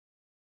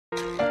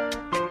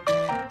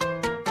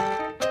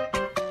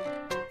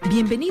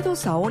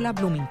Bienvenidos a Hola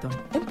Bloomington,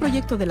 un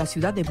proyecto de la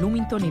ciudad de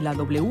Bloomington y la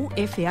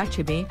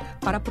WFHB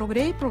para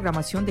proveer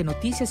programación de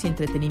noticias y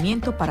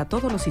entretenimiento para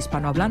todos los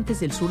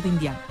hispanohablantes del sur de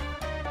Indiana.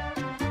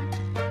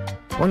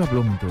 Hola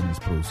Bloomington es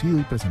producido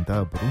y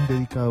presentado por un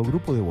dedicado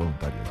grupo de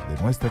voluntarios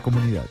de nuestra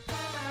comunidad.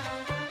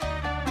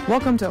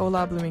 Welcome to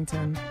Hola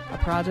Bloomington,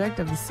 a project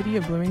of the City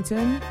of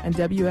Bloomington and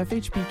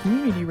WFHB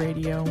Community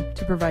Radio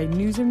to provide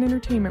news and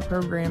entertainment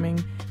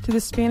programming to the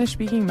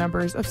Spanish-speaking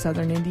members of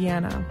Southern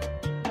Indiana.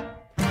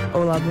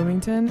 Hola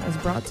Bloomington is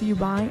brought to you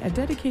by a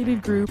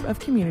dedicated group of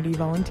community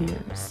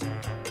volunteers.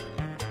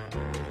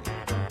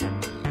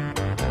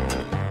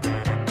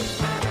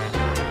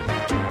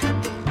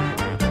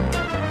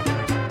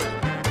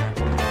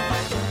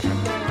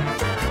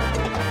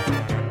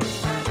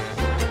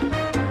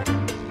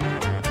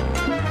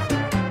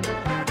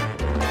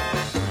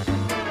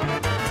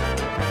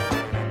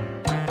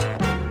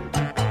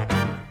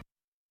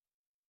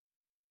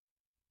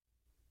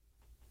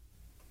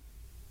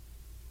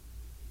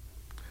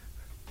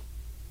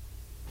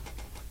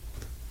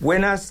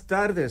 Buenas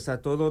tardes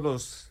a todos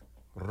los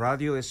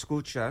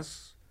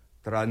radioescuchas,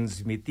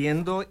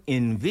 transmitiendo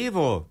en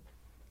vivo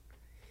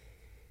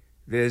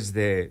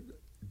desde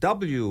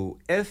WFHB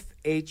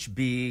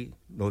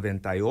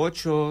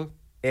 98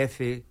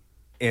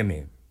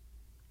 FM.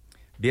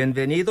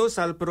 Bienvenidos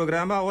al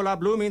programa Hola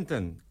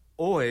Bloomington.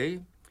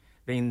 Hoy,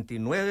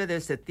 29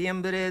 de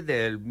septiembre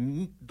del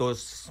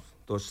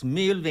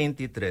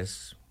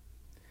 2023.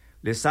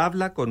 Les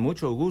habla con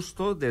mucho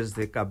gusto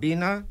desde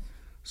cabina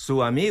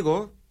su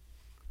amigo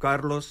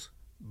Carlos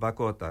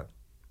Bakuta.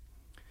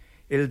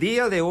 El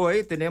día de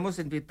hoy tenemos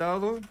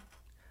invitado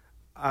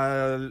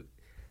al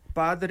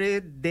padre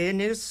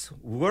Dennis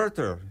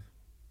Werther,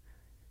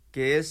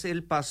 que es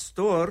el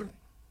pastor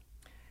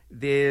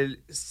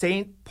del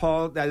Saint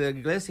Paul, de la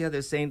iglesia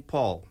de Saint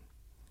Paul.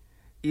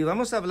 Y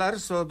vamos a hablar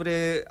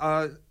sobre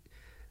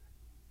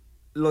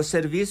los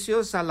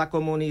servicios a la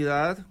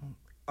comunidad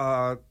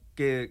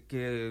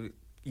que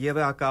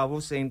lleva a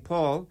cabo Saint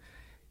Paul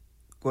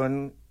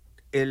con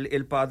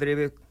el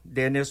padre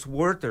Dennis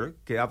Werther,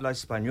 que habla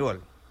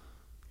español.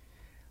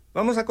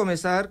 Vamos a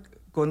comenzar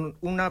con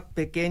una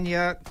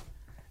pequeña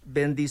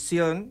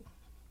bendición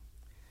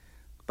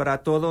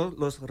para todos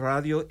los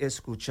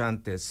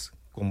radioescuchantes.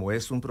 Como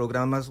es un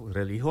programa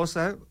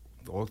religioso,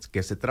 o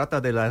que se trata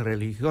de la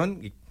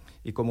religión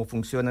y cómo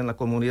funciona en la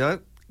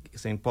comunidad,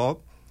 St. Paul,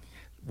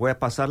 voy a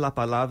pasar la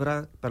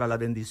palabra para la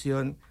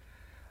bendición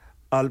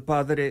al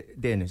padre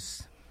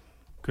Dennis.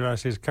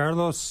 Gracias,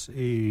 Carlos,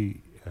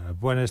 y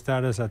buenas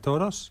tardes a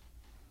todos.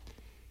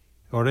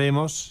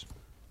 Oremos.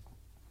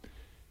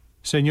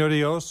 Señor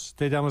Dios,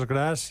 te damos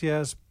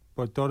gracias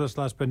por todas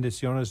las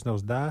bendiciones que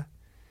nos da.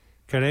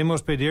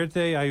 Queremos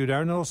pedirte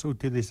ayudarnos a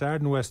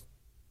utilizar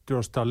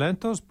nuestros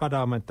talentos para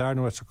aumentar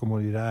nuestra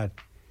comunidad.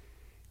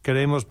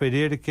 Queremos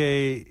pedir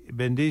que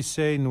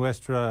bendice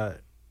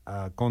nuestra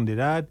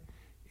comunidad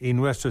y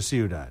nuestra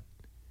ciudad.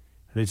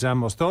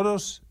 Rezamos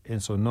todos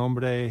en su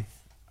nombre.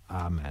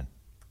 Amén.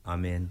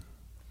 Amén.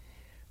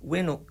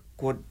 Bueno,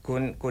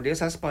 con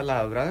esas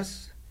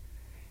palabras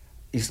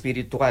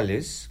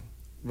espirituales,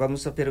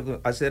 vamos a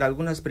hacer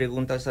algunas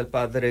preguntas al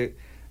padre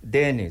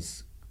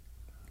Dennis.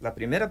 La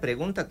primera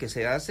pregunta que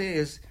se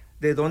hace es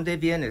 ¿de dónde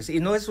vienes? Y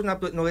no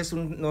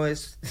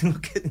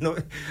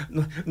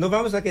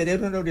vamos a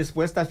querer una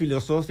respuesta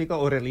filosófica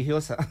o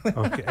religiosa.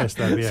 Okay,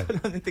 está bien.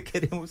 Solamente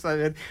queremos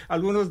saber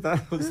algunos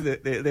datos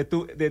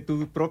de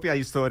tu propia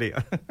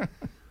historia.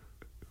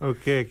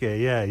 Okay,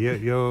 yeah.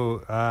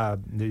 Yo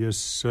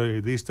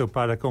soy listo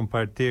para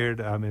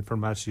compartir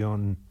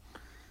información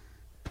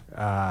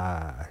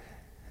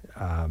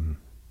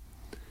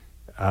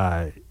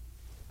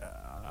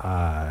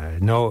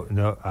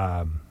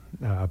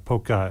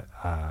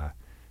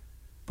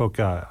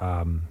poca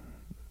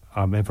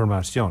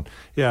información.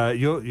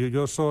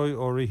 Yo soy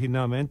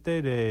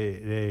originalmente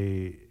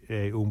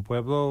de un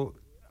pueblo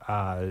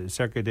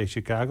cerca de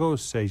Chicago,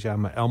 se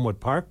llama Elmwood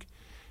Park.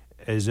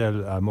 Es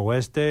el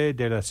oeste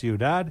de la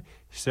ciudad,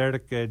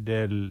 cerca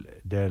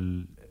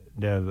del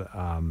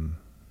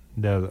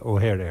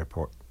O'Hare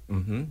Airport.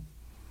 Uh-huh.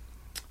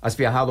 ¿Has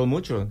viajado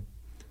mucho?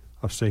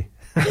 Oh, sí.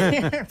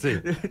 Sí.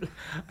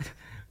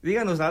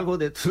 Díganos algo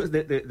de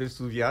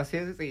sus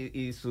viajes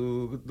y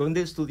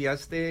dónde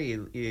estudiaste y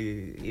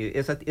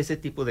ese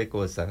tipo de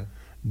cosas.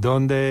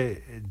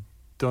 ¿Dónde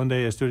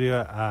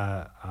estudié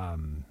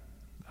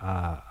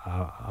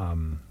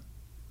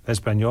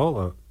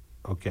español?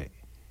 Okay.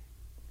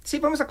 Sí,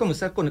 vamos a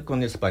comenzar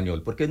con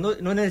español, porque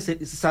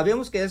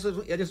sabemos que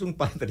eres un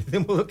padre, de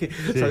modo que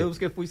sí. Sabemos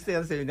que fuiste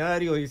al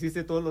seminario,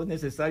 hiciste todo lo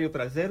necesario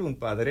para ser un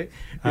padre,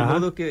 de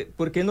modo que,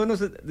 ¿por qué no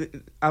nos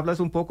hablas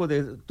un poco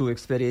de tu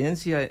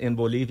experiencia en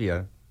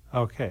Bolivia?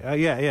 Okay,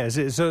 yeah.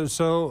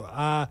 So,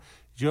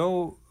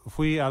 yo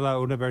fui a la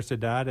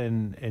universidad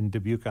en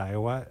Dubuque,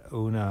 Iowa,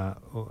 una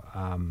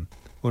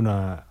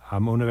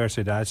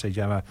universidad se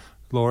llama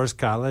Loras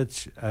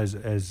College,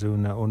 es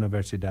una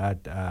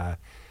universidad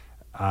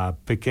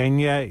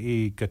pequeña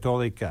y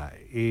católica.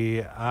 Y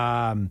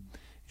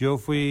Yo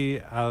fui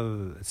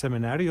al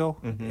seminario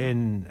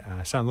en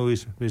San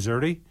Luis,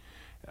 Missouri,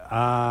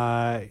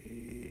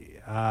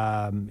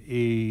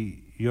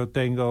 y yo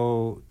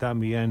tengo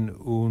también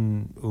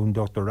un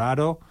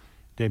doctorado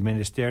de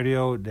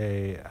ministerio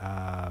del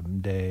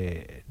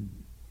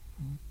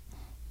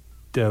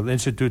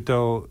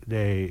Instituto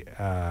de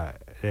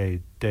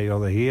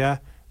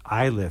Teología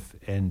ILIF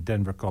en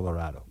Denver,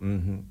 Colorado.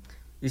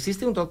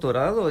 Hiciste un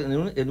doctorado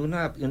en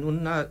una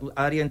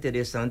área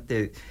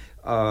interesante,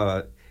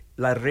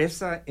 la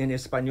reza en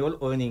español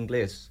o en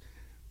inglés.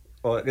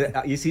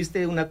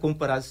 ¿Hiciste una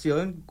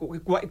comparación?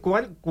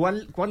 ¿Cuál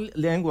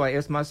lengua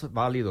es más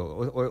válido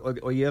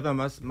o lleva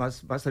más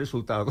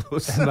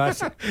resultados?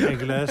 Más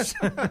inglés.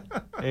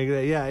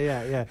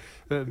 Yeah.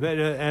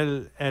 Pero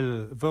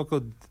el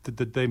foco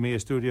de mi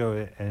estudio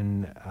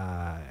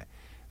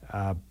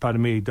para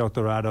mi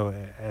doctorado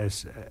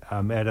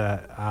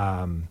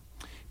era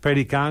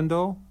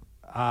predicando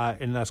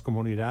en las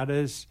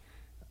comunidades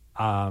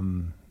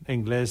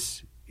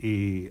inglés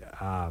y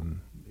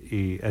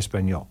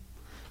español.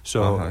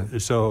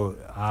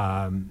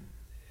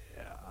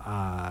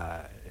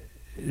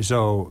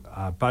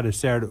 Para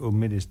ser un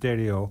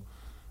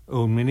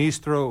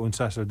ministro, un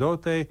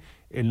sacerdote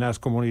en las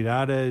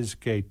comunidades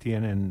que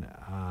tienen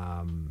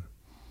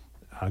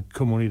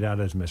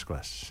comunidades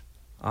mezcladas.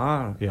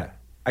 Yeah.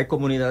 ¿Hay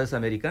comunidades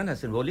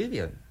americanas en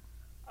Bolivia?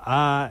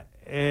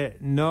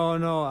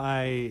 No,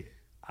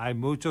 hay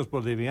muchos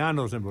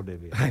bolivianos en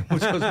Bolivia. Hay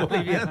muchos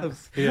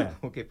bolivianos. Yeah.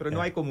 Okay, pero no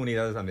hay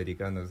comunidades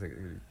americanas.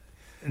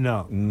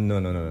 No.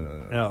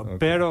 Okay.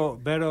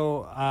 Pero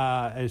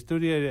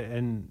estudié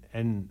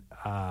en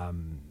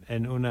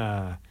un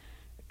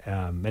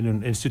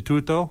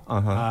instituto,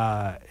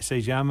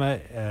 se llama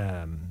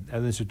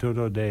el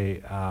Instituto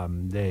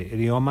de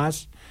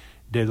Idiomas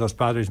de los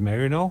Padres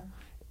Merino.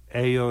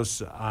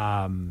 Ellos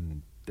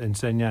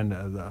enseñan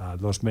a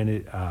los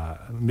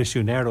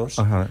misioneros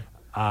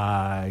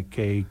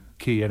que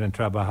quieren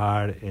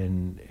trabajar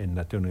en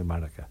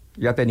Latinoamérica.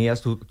 ¿Ya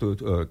tenías tu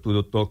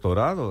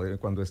doctorado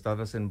cuando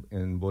estabas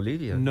en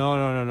Bolivia?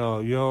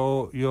 No.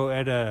 Yo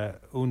era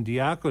un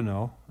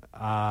diácono,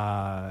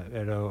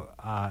 pero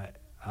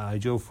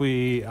yo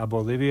fui a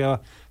Bolivia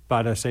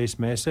para 6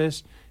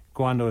 meses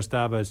cuando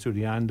estaba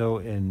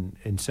estudiando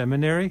en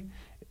seminario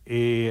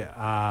y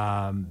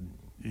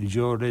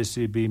yo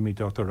recibí mi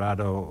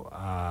doctorado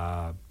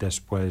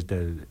después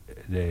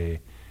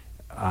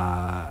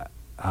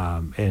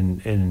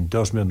en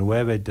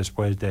 2009,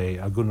 después de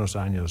algunos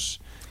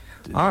años.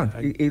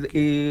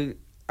 Y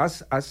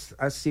has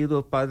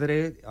sido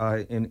padre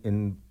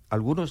en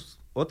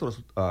algunos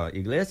otros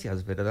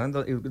iglesias,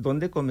 ¿verdad?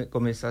 ¿Dónde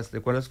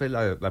comenzaste? ¿Cuál fue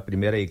la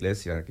primera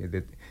iglesia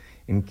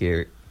en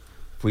que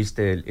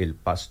fuiste el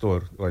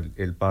pastor o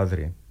el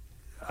padre?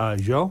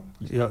 Yo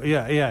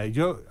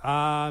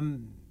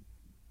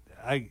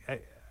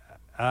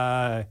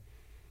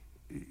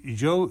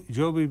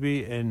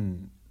viví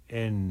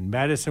en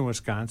Madison,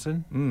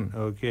 Wisconsin,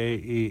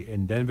 y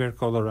en Denver,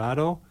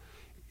 Colorado,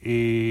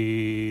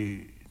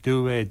 y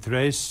tuve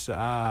 3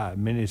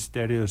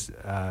 ministerios,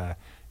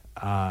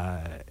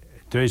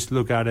 3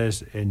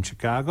 lugares en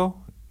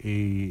Chicago,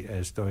 y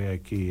estoy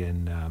aquí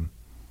en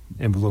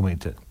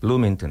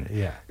Bloomington.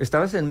 Yeah.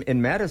 Estabas en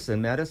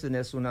Madison. Madison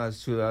es una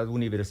ciudad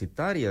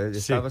universitaria.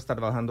 ¿Estabas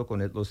trabajando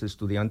con los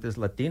estudiantes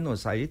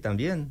latinos ahí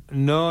también?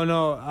 No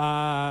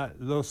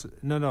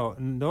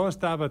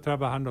estaba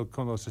trabajando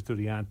con los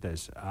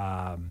estudiantes.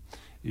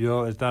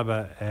 Yo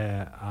estaba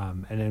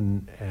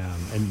en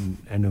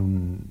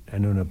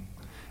una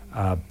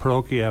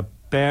parroquia,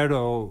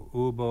 pero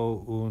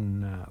hubo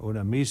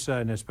una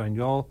misa en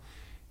español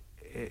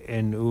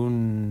en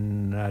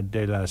una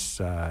de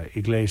las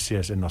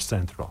iglesias en el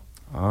centro.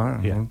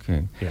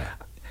 Okay. Yeah.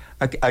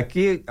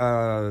 Aquí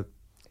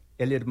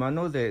el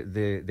hermano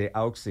de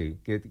Auxi,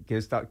 que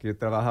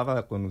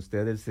trabajaba con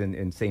ustedes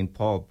en St.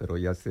 Paul, pero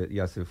ya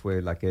se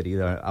fue la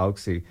querida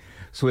Auxi.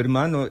 Su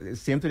hermano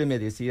siempre me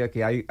decía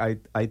que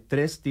hay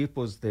 3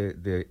 tipos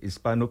de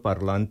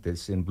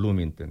hispanoparlantes en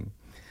Bloomington.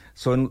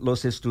 Son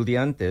los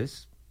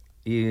estudiantes,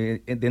 y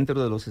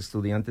dentro de los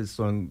estudiantes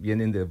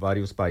vienen de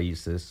varios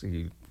países,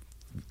 y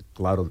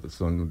claro,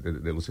 son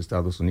de los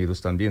Estados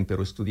Unidos también,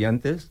 pero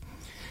estudiantes,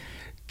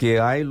 que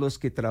hay los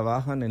que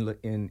trabajan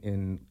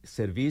en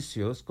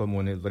servicios,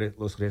 como en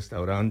los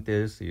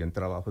restaurantes y en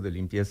trabajo de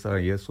limpieza,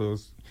 y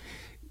esos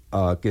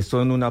que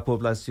son una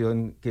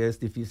población que es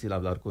difícil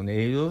hablar con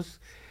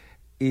ellos,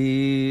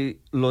 y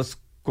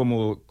los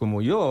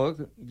como yo,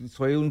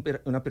 soy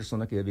una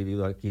persona que he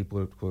vivido aquí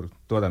por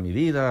toda mi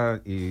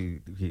vida y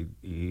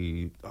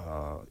he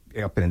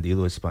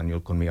aprendido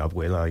español con mi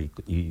abuela y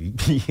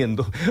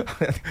yendo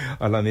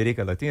a la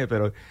América Latina,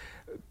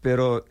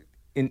 pero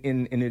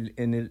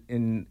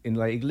en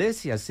la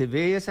iglesia se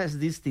ve esas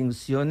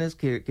distinciones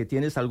que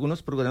tienes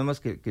algunos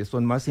programas que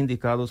son más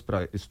indicados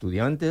para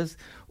estudiantes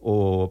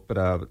o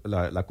para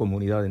la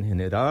comunidad en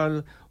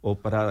general o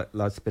para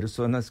las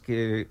personas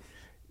que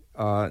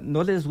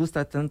no les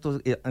gusta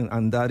tanto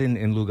andar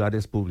en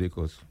lugares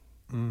públicos.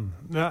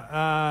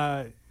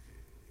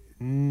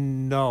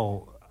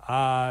 No.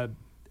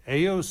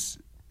 ellos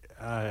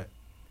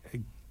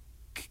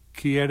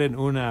quieren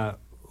una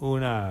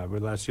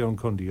relación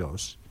con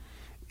Dios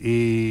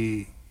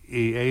y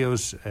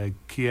ellos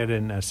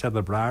quieren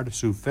celebrar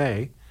su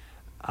fe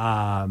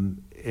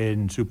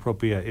en su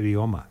propio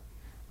idioma.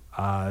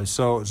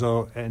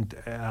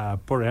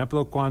 Por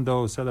ejemplo,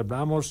 cuando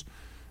celebramos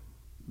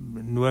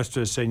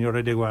Nuestra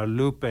Señora de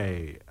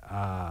Guadalupe,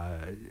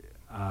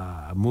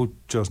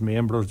 muchos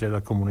miembros de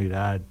la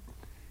comunidad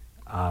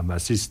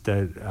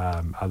asisten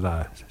a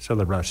la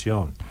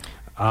celebración.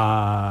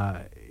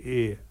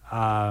 Y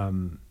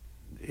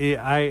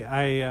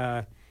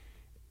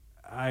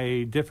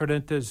hay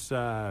diferentes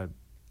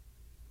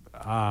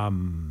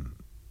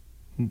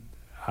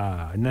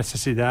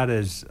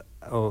necesidades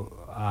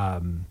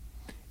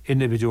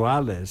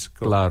individuales.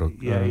 Claro.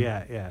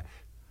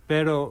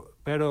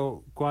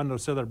 Pero cuando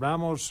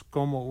celebramos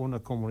como una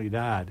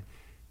comunidad,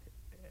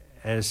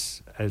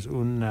 es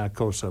una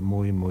cosa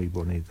muy, muy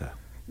bonita.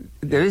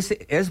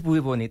 Es muy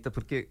bonita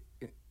porque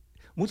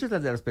muchas de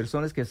las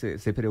personas que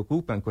se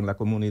preocupan con la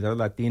comunidad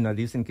latina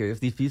dicen que es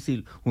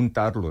difícil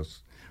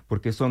juntarlos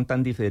porque son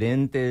tan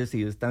diferentes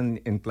y están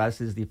en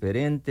clases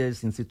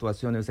diferentes, en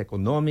situaciones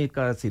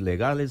económicas y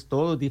legales,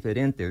 todo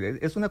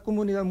diferente. Es una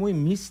comunidad muy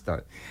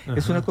mixta. Ajá.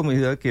 Es una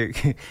comunidad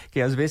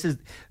que a veces,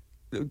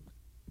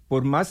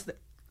 por más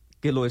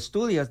que lo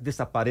estudias,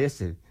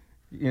 desaparece.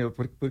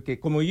 Porque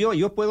como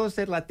yo puedo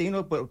ser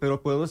latino,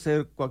 pero puedo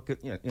ser cualquier...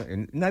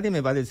 nadie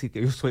me va a decir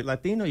que yo soy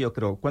latino, yo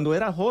creo. Cuando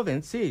era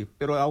joven, sí,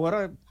 pero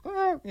ahora,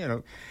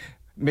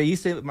 me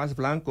hice más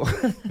blanco.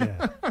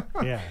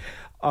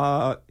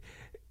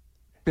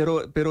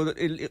 Pero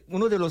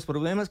uno de los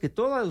problemas que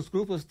todos los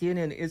grupos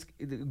tienen es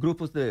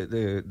grupos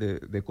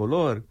de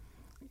color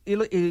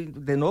y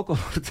de no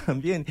color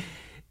también,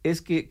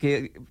 es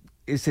que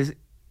es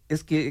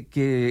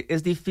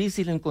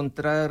difícil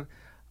encontrar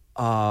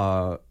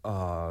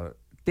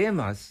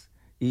temas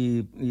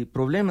y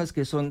problemas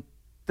que son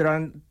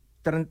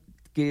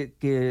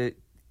que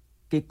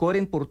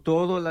corren por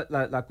toda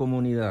la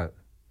comunidad,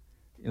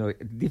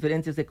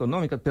 diferencias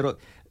económicas, pero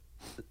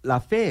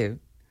la fe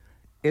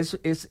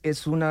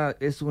es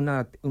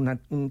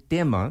un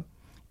tema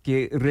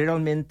que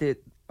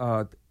realmente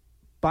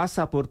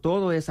pasa por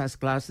todas esas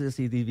clases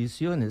y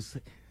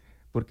divisiones,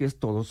 porque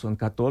todos son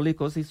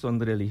católicos y son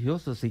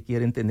religiosos y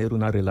quieren tener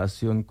una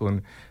relación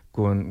con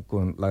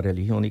la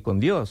religión y con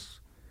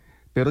Dios.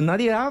 Pero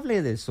nadie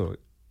habla de eso.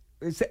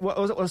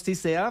 O si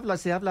se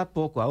habla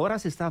poco. Ahora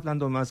se está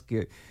hablando más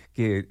que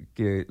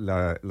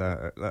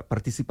la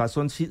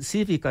participación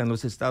cívica en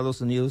los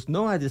Estados Unidos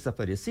no ha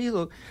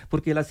desaparecido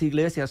porque las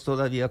iglesias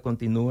todavía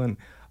continúan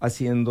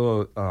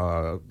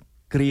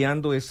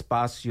creando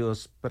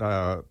espacios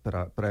para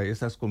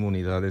esas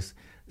comunidades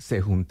se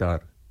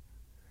juntar.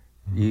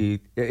 Uh-huh.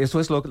 Y eso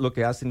es lo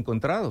que has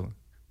encontrado.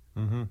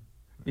 Uh-huh.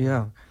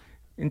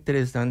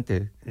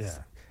 Interesante.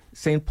 Yeah.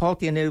 Saint Paul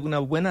tiene una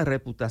buena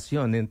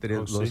reputación entre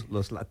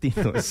los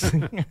latinos.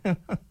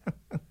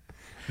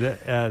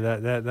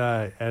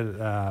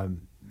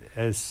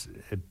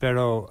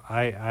 Pero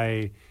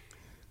hay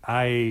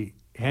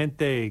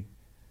gente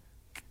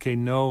que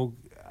no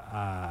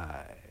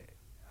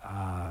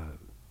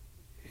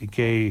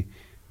que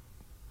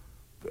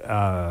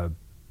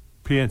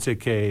piensa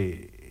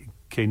que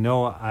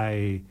no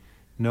hay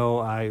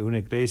una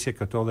iglesia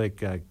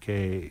católica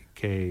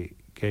que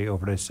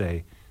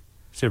ofrece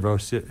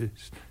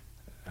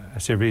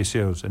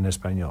servicios en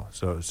español.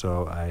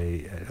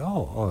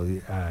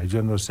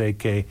 Yo no sé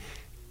que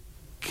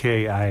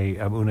hay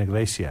una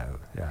iglesia.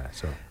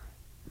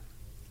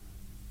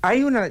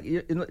 Hay una,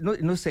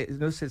 no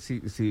sé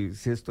si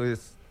esto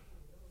es,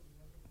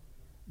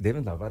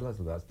 deben lavar las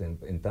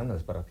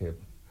ventanas para que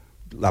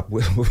la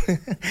puedo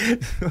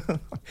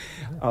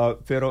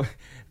pero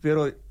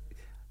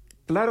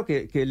claro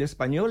que el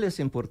español es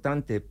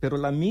importante, pero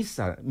la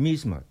misa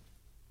misma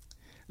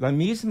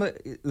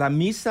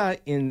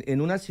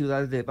en una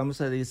ciudad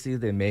vamos a decir,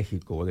 de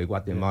México o de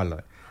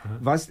Guatemala,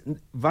 va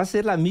a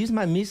ser la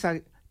misma misa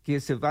que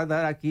se va a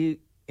dar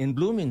aquí en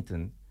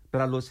Bloomington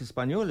para los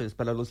españoles,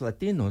 para los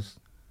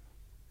latinos.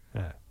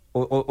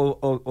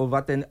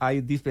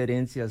 Hay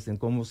diferencias en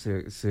cómo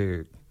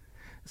se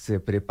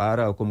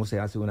prepara o cómo se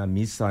hace una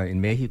misa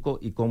en México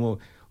y cómo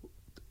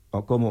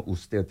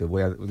usted, te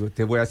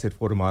voy a hacer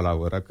formal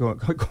ahora,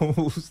 cómo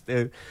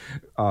usted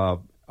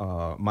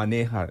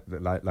maneja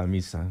la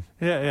misa.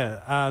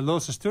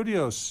 Los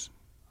estudios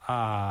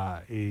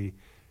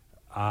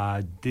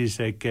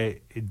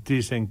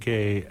dicen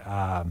que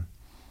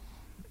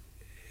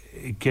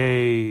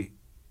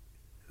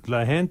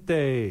la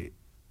gente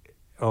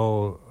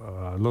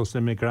o los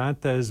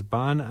inmigrantes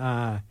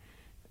van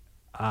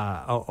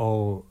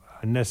o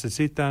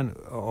necesitan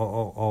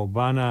o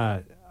van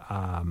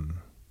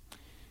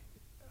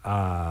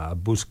a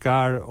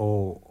buscar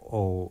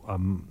o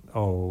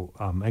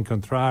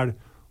encontrar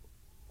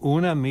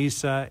una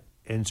misa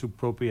en su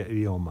propio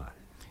idioma.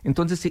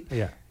 Entonces, sí,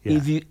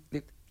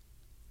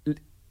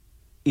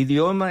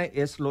 idioma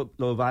es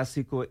lo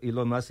básico y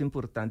lo más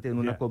importante en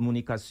una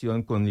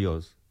comunicación con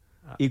Dios.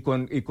 y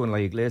con la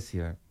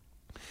iglesia.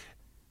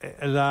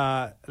 El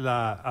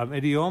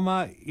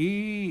idioma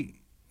y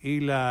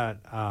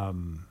la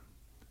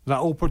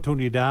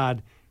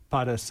oportunidad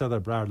para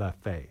celebrar la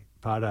fe,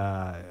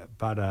 para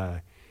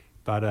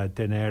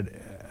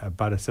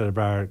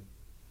celebrar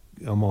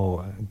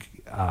como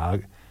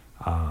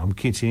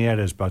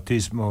quinceañeras,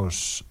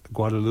 bautismos,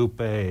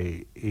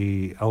 Guadalupe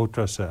y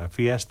otras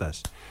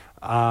fiestas.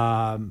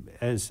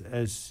 Es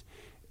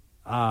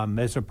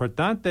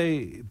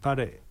importante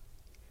para...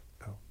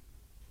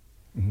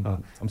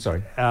 I'm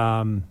sorry.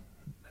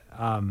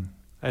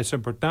 Es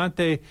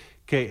importante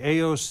que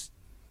ellos...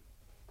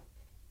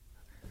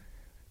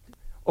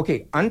 Ok,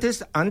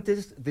 antes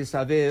de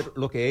saber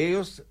lo que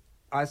ellos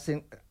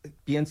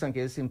piensan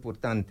que es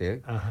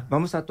importante,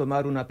 vamos a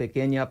tomar una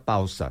pequeña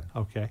pausa.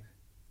 Okay.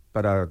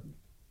 Para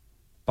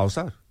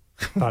pausar.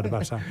 Para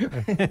pausar.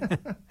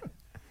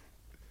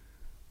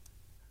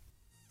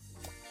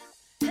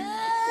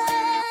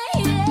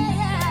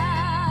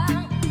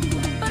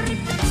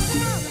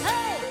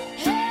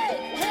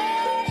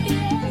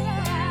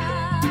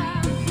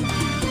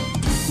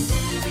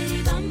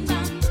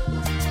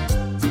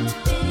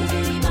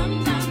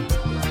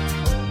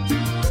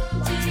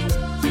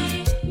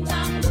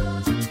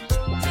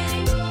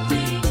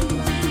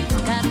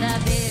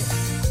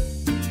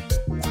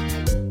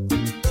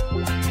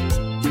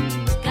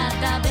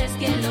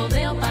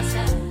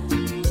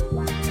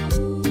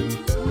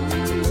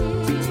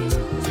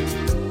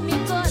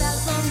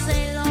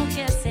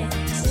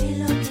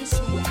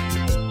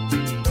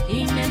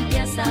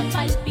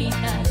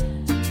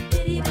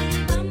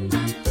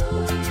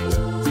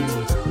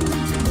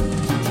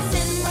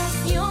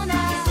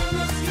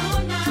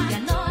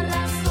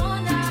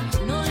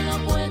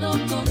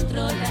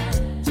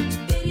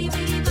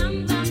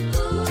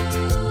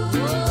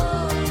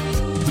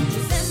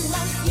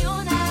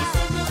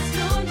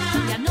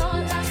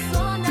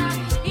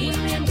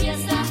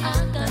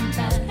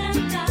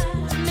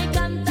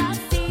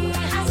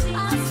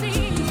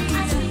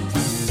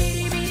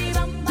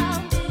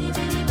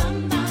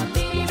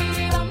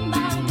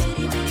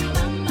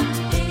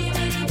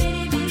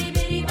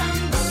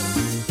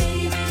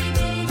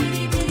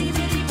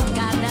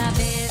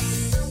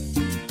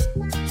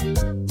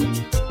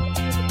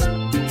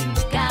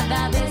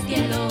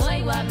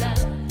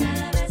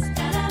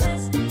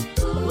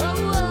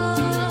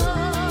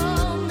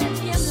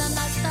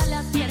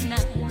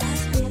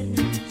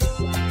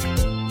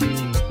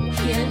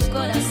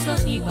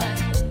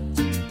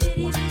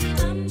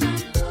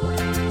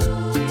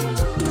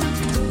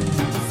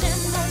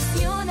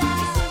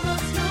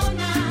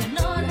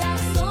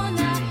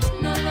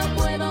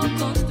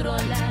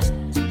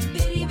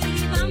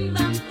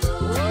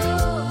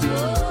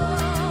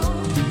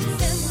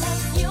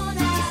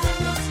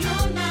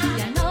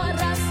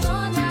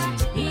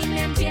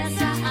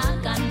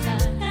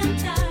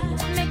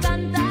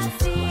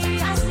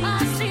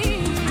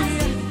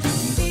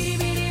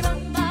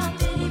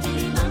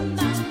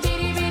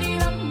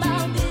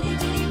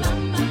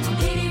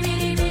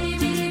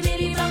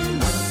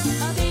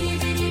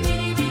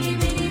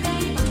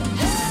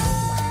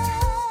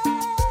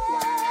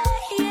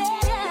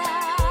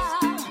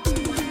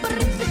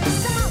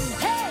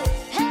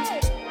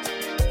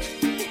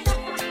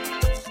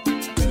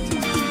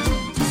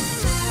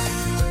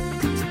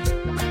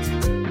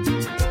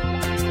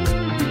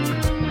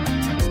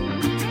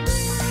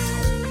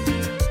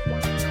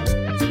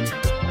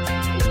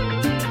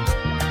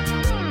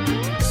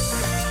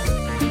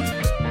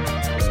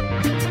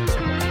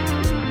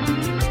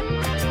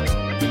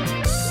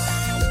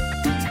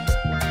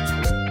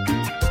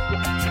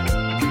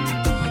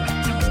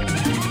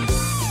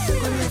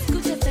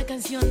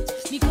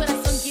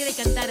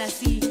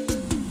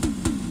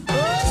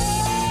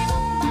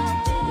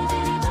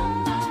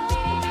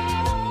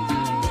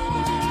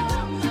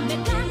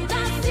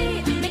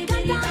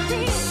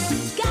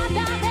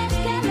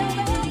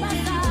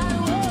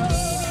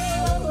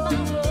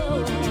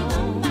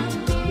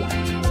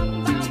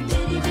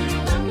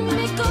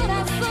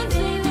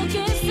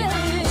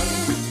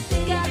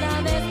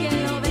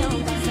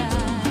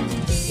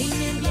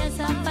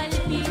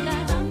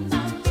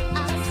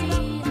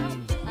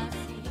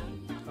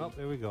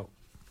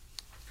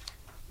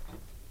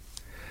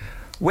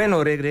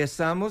 Bueno,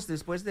 regresamos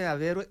después de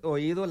haber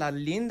oído la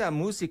linda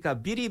música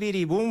Biri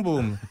Biri Boom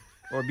Boom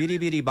o Biri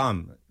Biri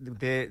Bam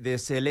de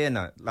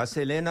Selena.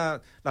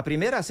 La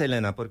primera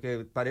Selena,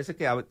 porque parece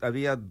que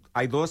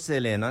hay dos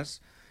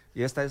Selenas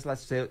y esta es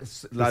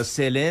la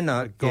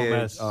Selena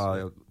que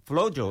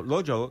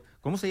Flojo,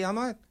 ¿cómo se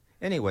llama?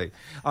 Anyway,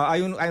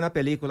 hay una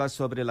película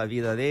sobre la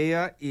vida de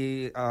ella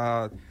y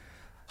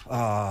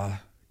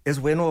es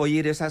bueno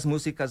oír esas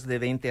músicas de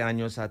 20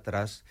 años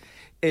atrás.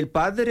 El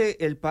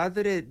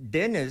padre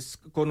Dennis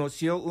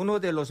conoció uno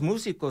de los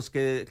músicos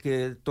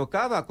que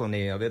tocaba con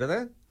ella,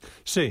 ¿verdad?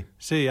 Sí,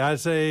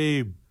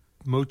 hace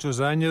muchos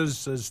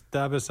años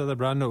estaba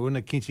celebrando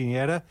una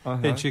quinceañera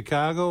en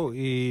Chicago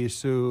y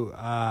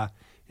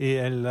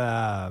el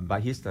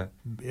bajista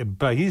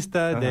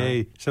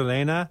de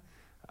Selena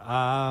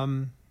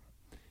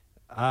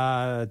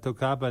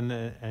tocaban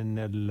en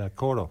el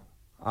coro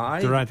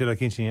Ay. durante la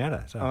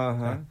quinceañera.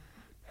 Ajá.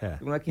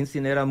 Una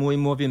quinceañera muy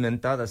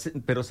movimentada,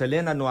 pero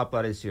Selena no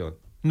apareció.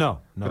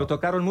 No. Pero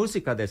tocaron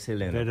música de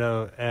Selena.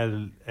 Pero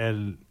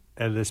el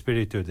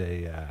espíritu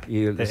de...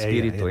 y el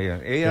espíritu. Ella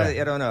Yeah.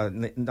 era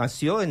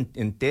nació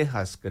en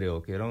Texas,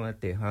 creo, que era una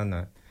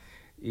tejana.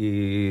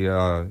 Y,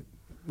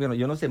 bueno,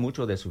 yo no sé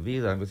mucho de su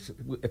vida.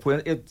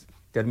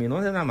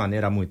 Terminó de una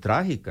manera muy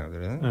trágica,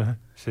 ¿verdad? Ajá,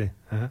 sí.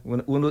 Ajá.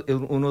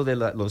 Uno de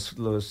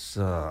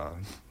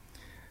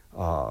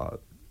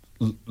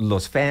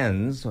los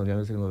fans, o ya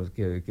no sé,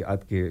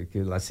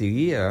 que la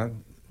seguía,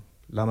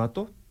 la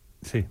mató.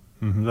 Sí.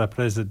 La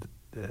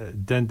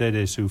presidente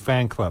de su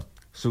fan club.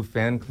 Su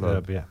fan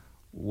club. Yeah.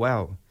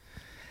 Wow.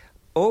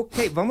 Ok,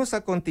 vamos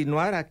a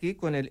continuar aquí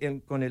con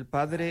el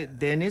padre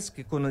Dennis,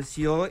 que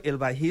conoció el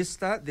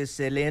bajista de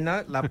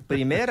Selena, la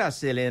primera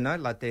Selena,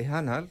 la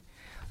tejana.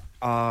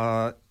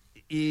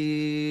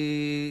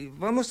 Y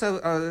vamos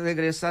a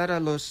regresar a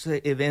los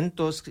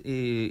eventos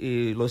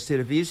y los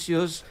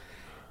servicios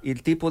y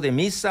el tipo de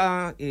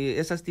misa y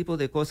esos tipos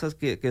de cosas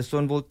que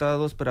son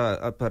voltados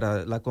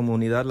para la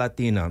comunidad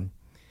latina.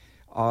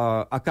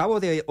 Acabo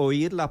de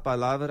oír la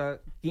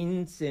palabra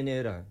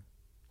quinceañera.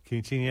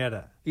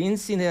 Quinceañera.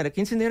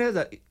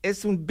 Quinceañera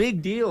es un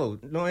big deal,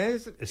 ¿no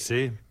es?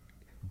 Sí.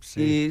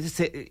 ¿Y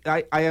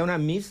hay una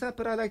misa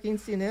para la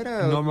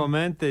quinceañera?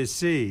 Normalmente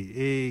sí.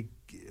 Y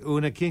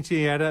una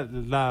quinceañera,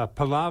 la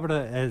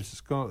palabra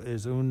es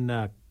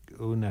una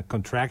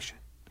contraction.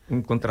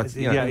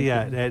 Contracción.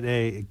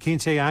 De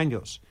 15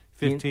 años,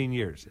 15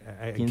 years,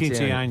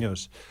 15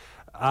 años.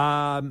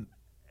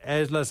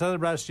 Es la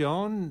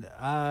celebración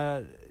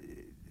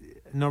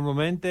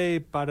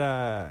normalmente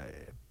para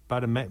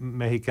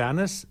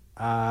mexicanos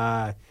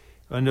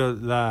cuando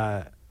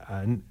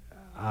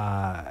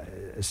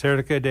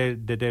cerca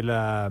de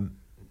la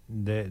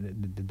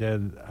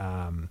del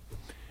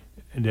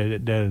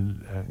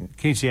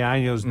 15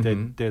 años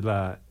de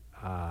la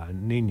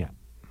niña.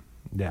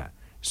 Yeah.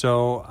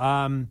 So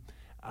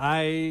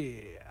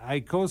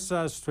hay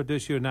cosas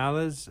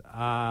tradicionales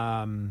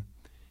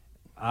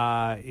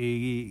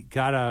y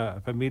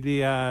cada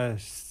familia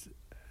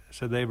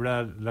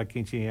celebra la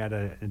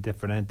quinceañera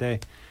diferente,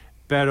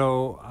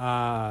 pero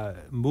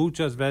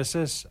muchas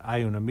veces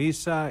hay una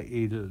misa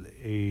y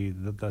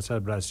la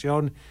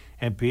celebración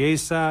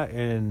empieza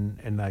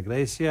en la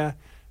iglesia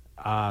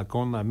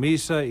con la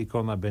misa y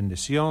con la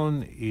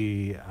bendición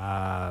y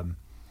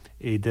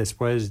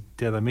después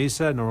de la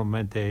misa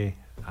normalmente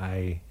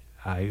hay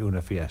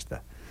una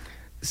fiesta.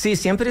 Sí,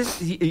 siempre.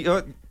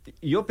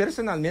 Yo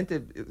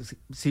personalmente,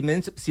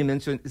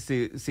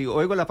 si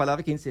oigo la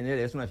palabra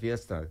quinceañera, es una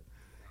fiesta.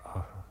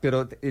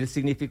 Pero el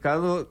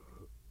significado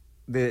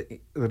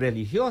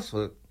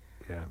religioso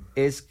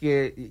es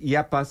que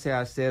ya pase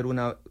a ser un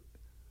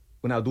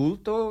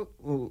adulto,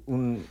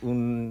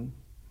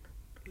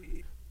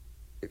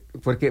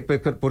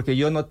 porque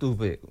yo no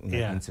tuve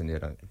una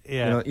quinceañera.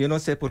 Yo no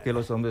sé por qué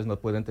los hombres no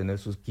pueden tener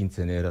sus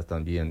quinceañeras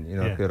también,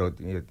 pero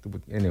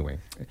anyway,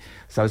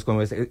 ¿sabes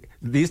cómo es?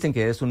 Dicen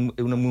que es un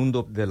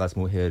mundo de las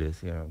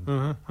mujeres.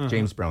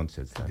 James Brown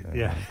says that.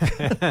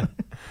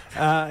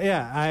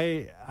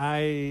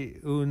 Hay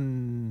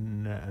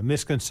una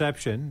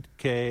misconception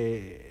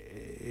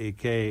que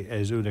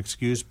es una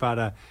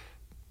excusa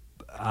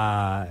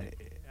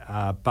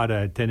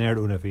para tener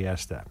una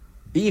fiesta.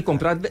 Y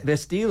comprar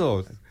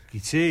vestidos.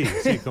 Sí,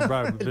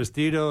 comprar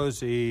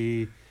vestidos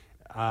y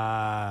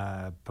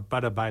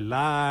para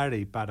bailar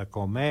y para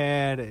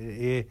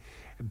comer.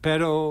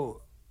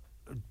 Pero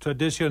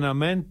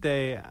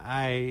tradicionalmente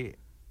hay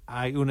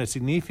una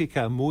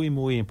significa muy,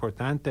 muy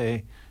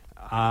importante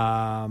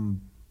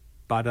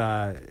para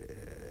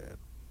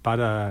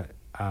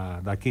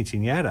la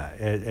quinceañera.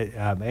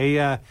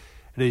 Ella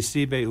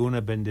recibe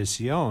una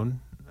bendición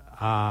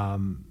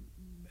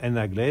en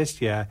la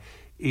iglesia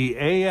y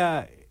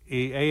ella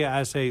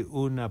hace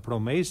una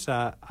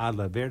promesa a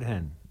la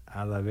Virgen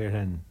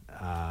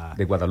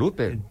de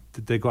Guadalupe.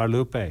 De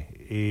Guadalupe.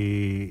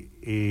 Y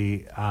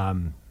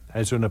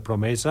es una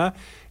promesa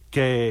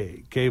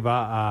que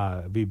va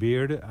a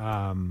vivir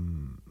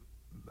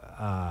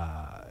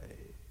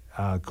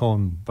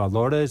con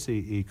valores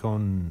y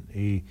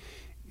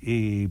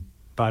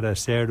para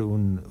ser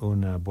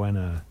una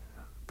buena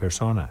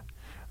persona.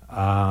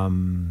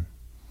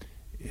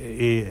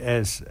 Y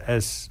es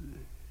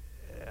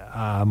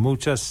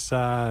muchas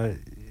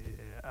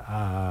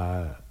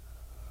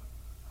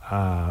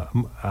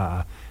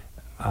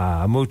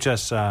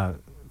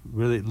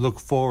really look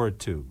forward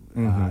to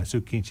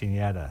su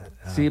quinceañera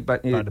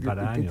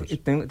para años.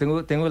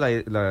 Tengo la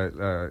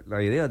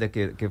idea de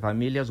que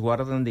familias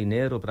guardan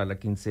dinero para la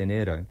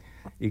quinceañera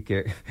y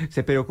que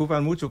se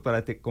preocupan mucho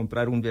para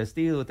comprar un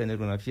vestido,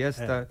 tener una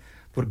fiesta,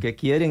 porque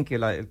quieren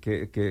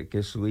que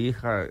su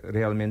hija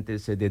realmente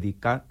se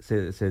dedica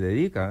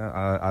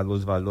a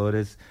los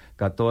valores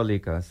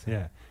católicos.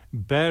 Yeah.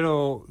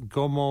 Pero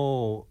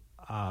como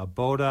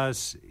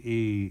bodas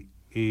y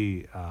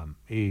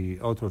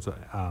otros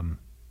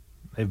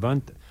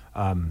eventos,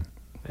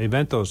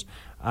 eventos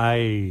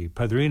hay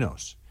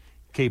padrinos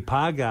que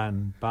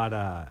pagan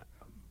para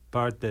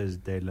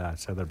partes de la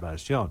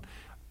celebración.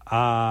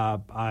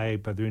 Hay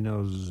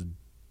padrinos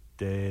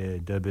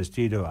del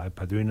vestido, hay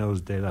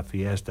padrinos de la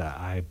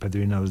fiesta, hay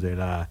padrinos de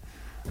la...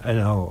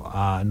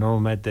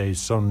 normalmente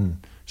son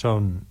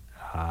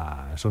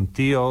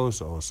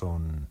tíos o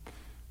son...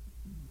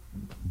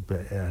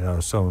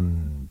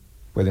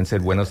 Pueden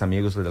ser buenos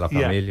amigos de la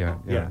familia.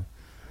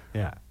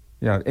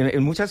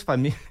 En muchas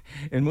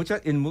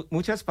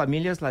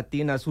familias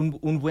latinas,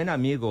 un buen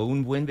amigo,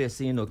 un buen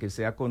vecino que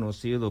se ha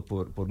conocido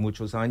por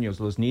muchos años,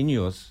 los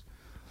niños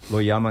lo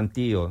llaman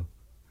tío.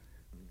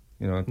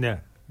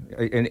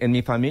 En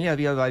mi familia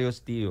había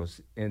varios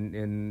tíos.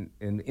 En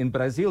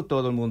Brasil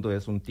todo el mundo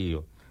es un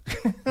tío.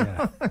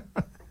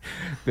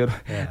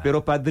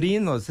 Pero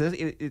padrinos,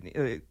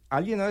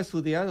 ¿alguien ha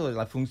estudiado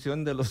la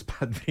función de los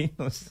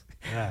padrinos?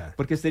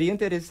 Porque sería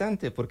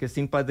interesante, porque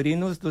sin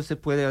padrinos no se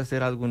puede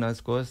hacer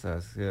algunas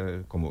cosas,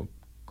 como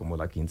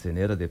la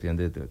quinceañera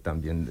depende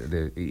también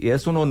y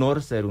es un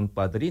honor ser un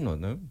padrino,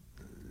 ¿no?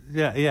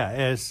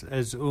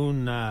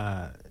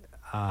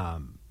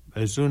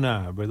 Es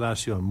una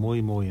relación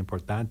muy, muy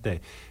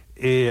importante.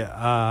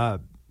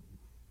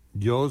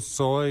 Yo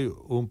soy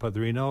un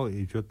padrino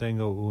y yo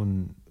tengo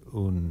un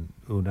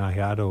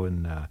ahijado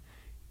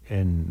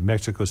en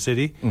Mexico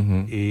City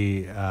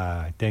y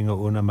tengo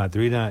una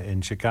madrina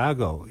en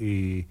Chicago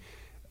y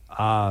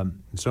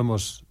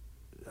somos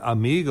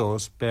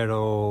amigos,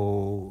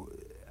 pero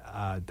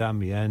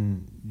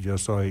también yo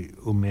soy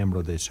un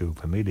miembro de su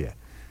familia.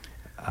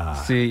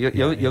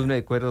 Yo me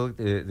acuerdo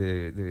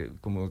de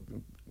como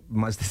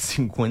más de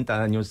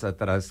 50 años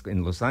atrás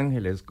en Los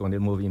Ángeles con el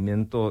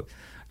movimiento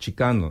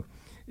chicano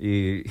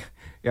y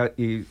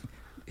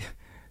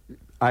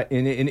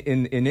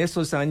en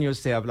esos años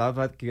se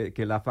hablaba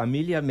que la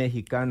familia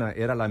mexicana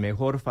era la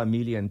mejor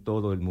familia en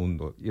todo el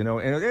mundo.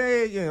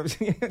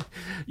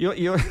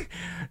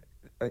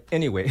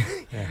 Anyway,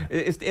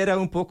 era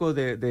un poco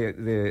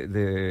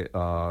de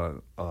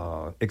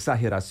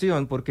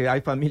exageración porque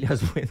hay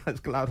familias buenas,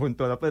 claro, en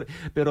toda,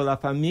 pero la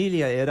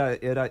familia era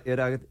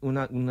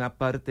una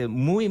parte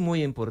muy,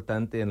 muy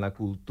importante en la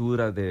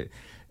cultura de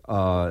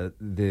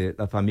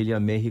la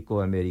familia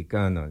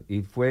méxico-americana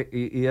y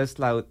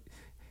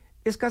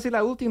es casi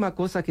la última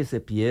cosa que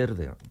se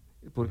pierde,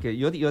 porque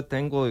yo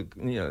tengo,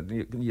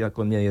 ya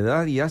con mi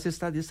edad, ya se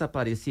está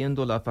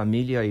desapareciendo la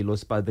familia y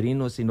los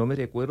padrinos, y no me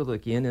recuerdo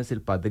de quién es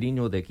el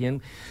padrino de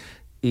quién,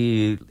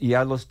 y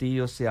ya los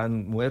tíos se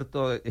han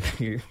muerto,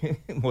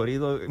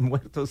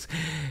 muertos,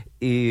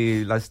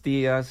 y las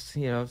tías,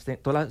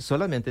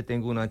 solamente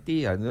tengo una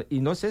tía, y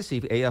no sé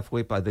si ella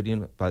fue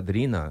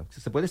padrina,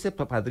 se puede ser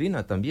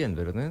padrina también,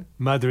 ¿verdad?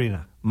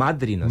 Madrina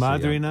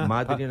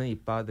y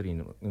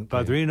padrino. Okay.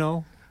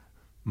 Padrino.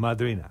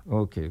 Madrina.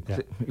 Ok. Yeah.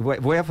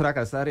 Voy a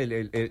fracasar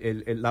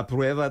la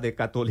prueba de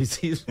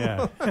catolicismo.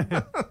 Yeah.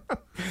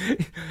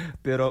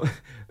 pero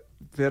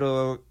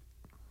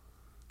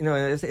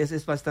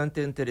es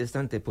bastante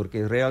interesante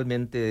porque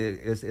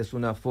realmente es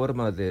una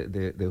forma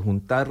de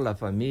juntar la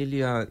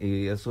familia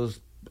y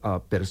esas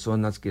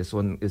personas que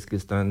son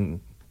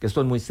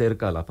muy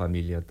cerca a la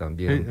familia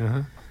también.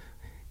 Uh-huh.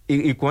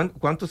 ¿Y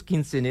cuántos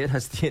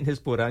quinceañeras tienes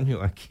por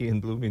año aquí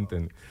en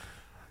Bloomington?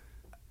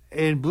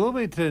 En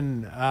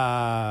Bloomington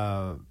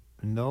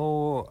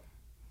no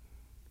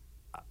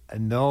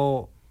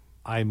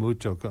hay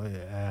mucho.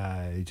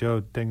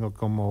 Yo tengo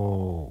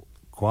como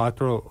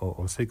 4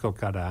 o 5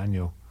 cada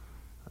año.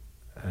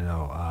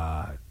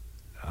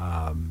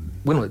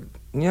 Bueno,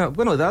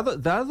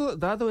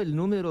 dado el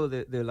número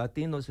de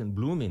latinos en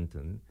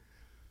Bloomington,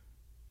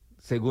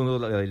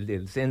 según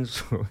el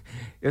censo,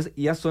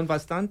 ya son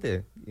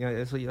bastante.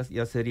 Eso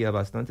ya sería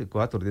bastante.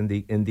 4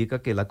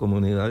 indica que la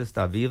comunidad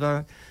está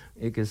viva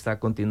y que está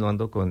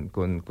continuando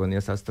con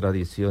esas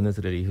tradiciones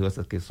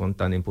religiosas que son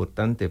tan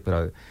importantes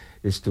para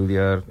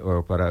estudiar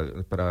o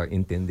para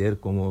entender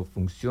cómo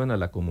funciona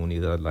la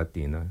comunidad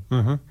latina.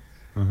 Uh-huh.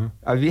 Uh-huh.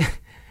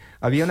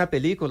 Había una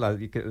película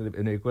en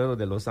el recuerdo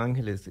de Los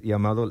Ángeles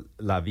llamado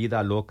La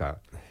Vida Loca.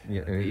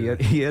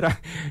 Y era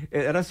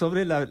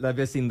sobre la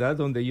vecindad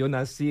donde yo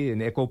nací,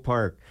 en Echo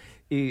Park.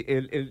 Y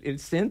el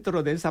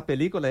centro de esa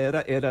película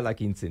era la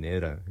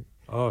quinceañera.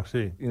 Oh,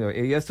 sí.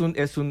 Y es un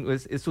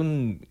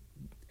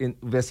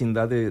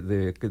vecindad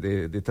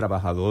de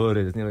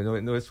trabajadores.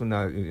 No es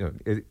una...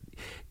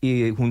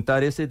 y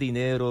juntar ese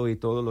dinero y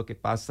todo lo que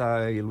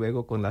pasa y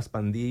luego con las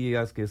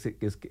pandillas que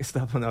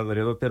estaban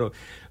alrededor,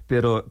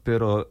 pero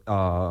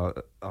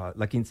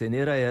la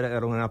quinceañera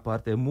era una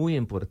parte muy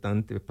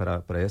importante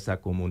para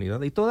esa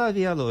comunidad y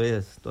todavía lo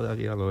es.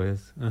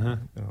 Uh-huh.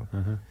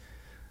 Uh-huh.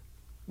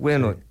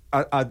 Bueno,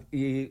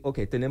 sí.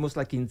 Tenemos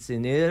la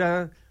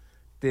quinceañera,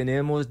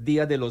 tenemos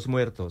Día de los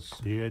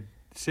Muertos.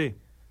 Sí.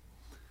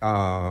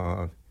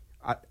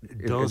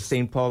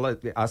 St. Paul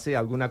hace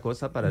alguna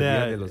cosa para el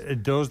Día de los...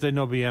 El 2 de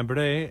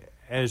noviembre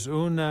es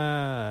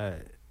una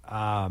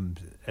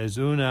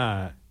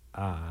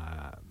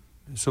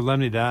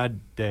solemnidad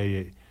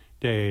de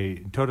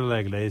toda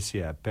la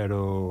iglesia,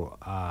 pero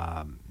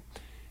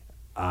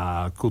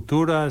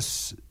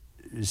culturas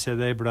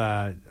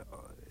celebra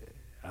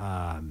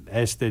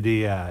este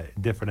día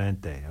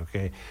diferente,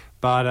 ¿ok?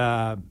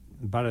 Para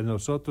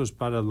nosotros,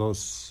 para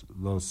los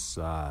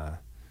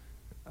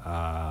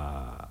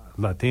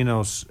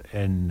latinos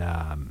en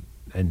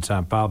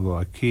San Pablo,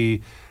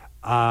 aquí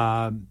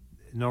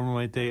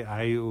normalmente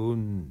hay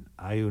un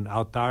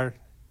altar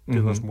de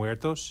los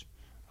muertos,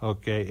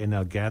 okay, en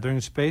el gathering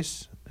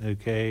space,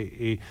 okay,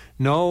 y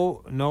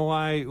no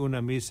hay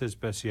una misa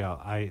especial.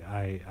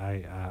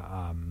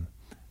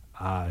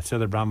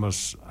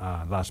 Celebramos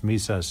las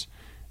misas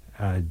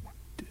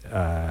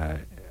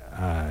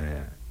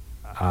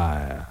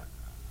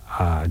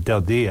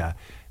del día,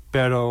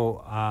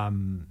 pero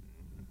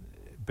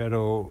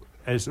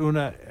es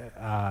una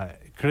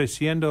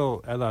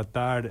creciendo el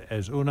altar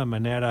es una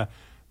manera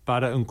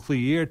para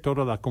incluir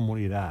toda la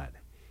comunidad,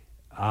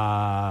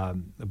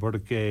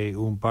 porque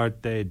un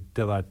parte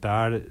del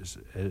altar es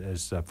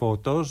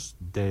fotos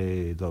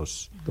de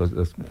los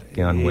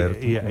que han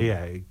muerto.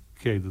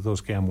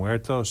 Los que han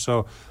muerto.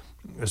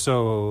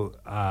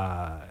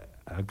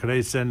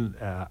 Crecen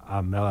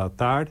al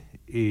altar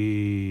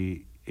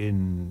y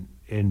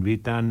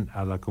invitan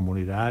a la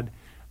comunidad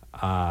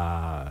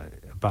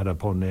para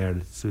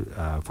poner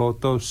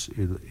fotos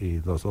y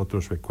los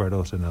otros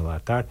recuerdos en el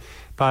altar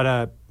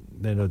para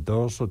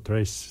 2 o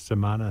 3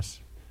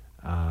 semanas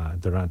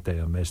durante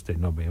el mes de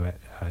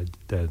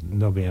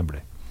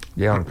noviembre.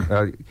 Yeah.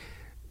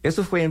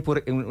 Eso fue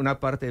una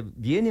parte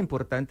bien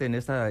importante en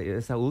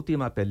esa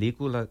última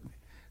película.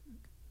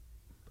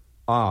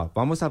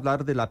 Vamos a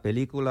hablar de la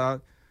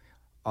película.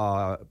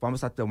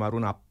 Vamos a tomar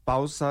una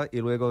pausa y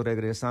luego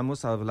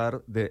regresamos a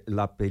hablar de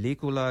la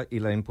película y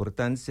la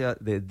importancia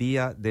del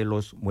Día de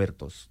los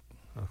Muertos.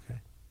 Okay.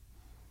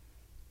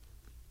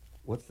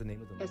 What's the name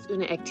of the Es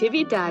una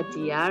actividad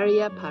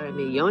diaria para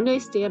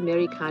millones de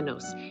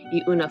americanos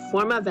y una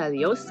forma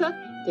valiosa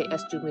de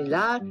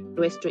estimular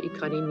nuestra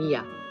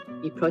economía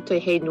y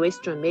proteger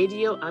nuestro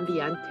medio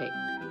ambiente.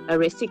 El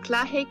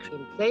reciclaje crea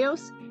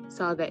empleos,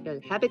 salva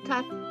el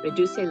hábitat,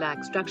 reduce la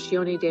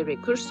extracción de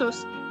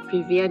recursos,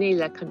 previene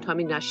la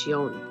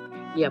contaminación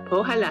y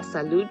apoya la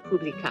salud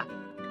pública.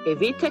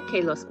 Evita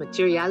que los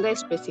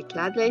materiales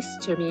reciclables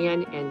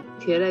terminen en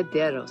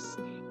tiraderos.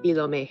 Y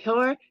lo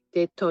mejor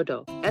de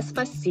todo, es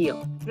fácil.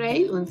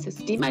 Cree un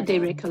sistema de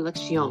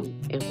recolección.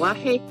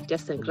 Enjuague,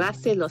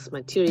 desengrase los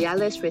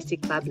materiales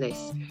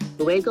reciclables.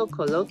 Luego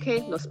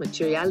coloque los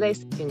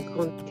materiales en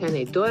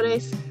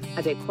contenedores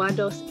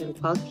adecuados en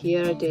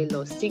cualquiera de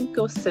los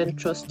 5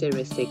 centros de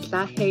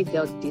reciclaje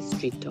del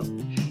distrito.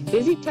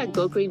 Visita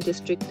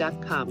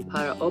gogreendistrict.com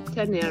para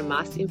obtener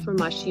más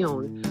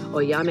información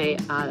o llame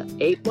al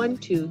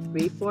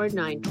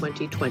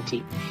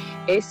 812-349-2020.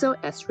 Eso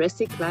es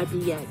reciclar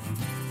bien.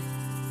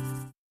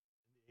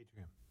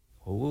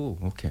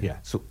 Okay.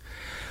 Yeah.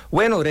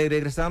 Bueno,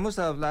 regresamos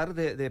a hablar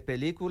de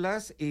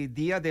películas y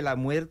Día de la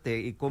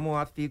Muerte y cómo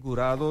ha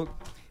figurado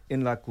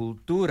en la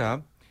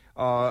cultura.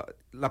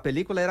 La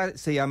película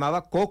se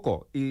llamaba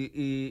Coco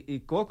y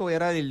Coco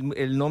era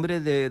el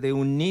nombre de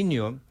un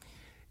niño.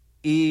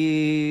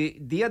 Y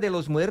Día de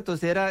los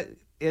Muertos era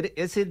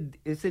ese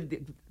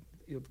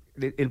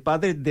el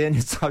padre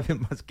Dennis sabe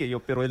más que yo,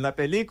 pero en la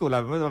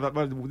película,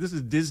 this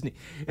is Disney,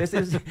 es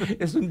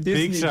un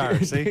Disney,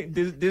 Pixar, ¿sí?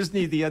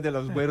 Disney Día de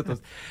los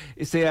Muertos.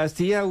 Se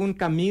hacía un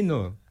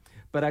camino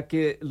para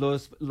que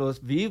los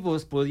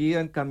vivos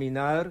podían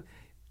caminar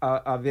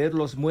a ver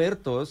los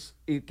muertos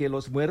y que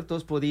los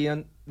muertos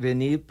podían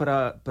venir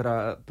para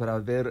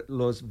ver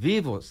los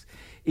vivos.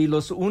 Y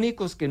los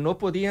únicos que no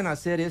podían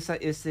hacer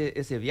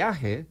ese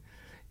viaje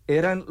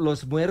eran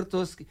los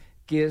muertos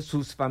que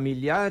sus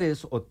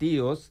familiares o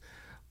tíos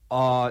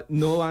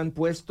no han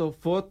puesto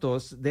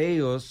fotos de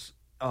ellos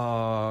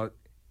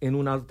en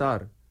un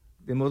altar.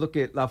 De modo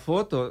que la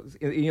foto,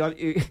 hay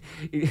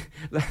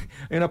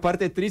una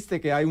parte triste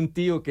que hay un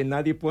tío que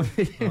nadie pone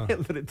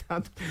el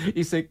retrato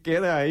y se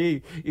queda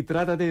ahí y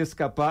trata de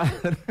escapar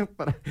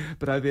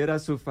para ver a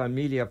su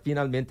familia.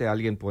 Finalmente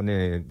alguien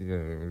pone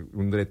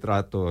un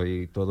retrato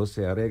y todo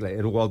se arregla.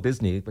 Era Walt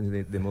Disney,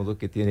 de modo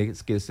que tiene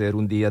que ser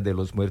un Día de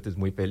los Muertos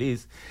muy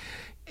feliz.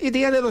 Y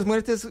Día de los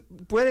Muertos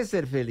puede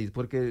ser feliz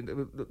porque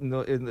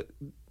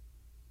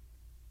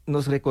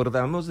nos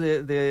recordamos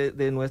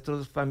de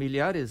nuestros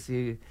familiares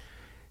y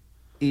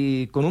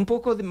con un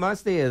poco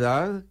más de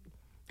edad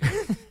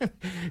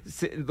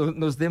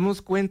nos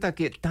demos cuenta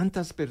que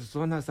tantas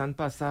personas han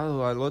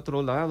pasado al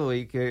otro lado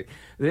y que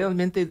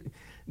realmente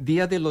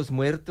Día de los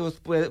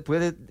Muertos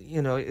puede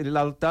el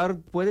altar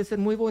puede ser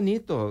muy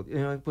bonito,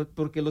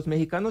 porque los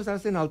mexicanos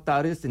hacen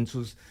altares en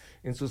sus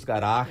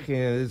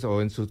garajes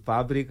o en sus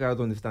fábricas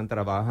donde están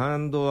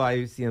trabajando.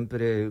 Hay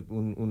siempre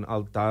un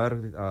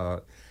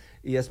altar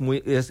y es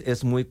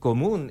muy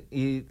común.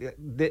 Y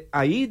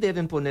ahí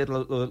deben poner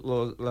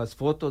las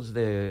fotos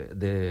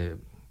de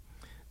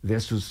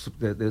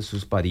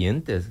sus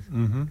parientes.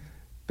 Uh-huh.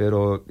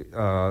 Pero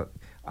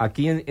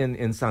aquí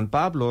en San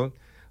Pablo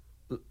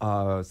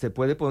se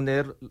puede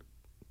poner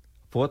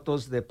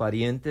fotos de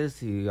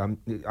parientes y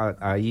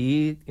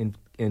ahí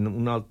en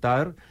un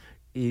altar.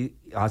 y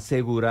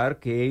asegurar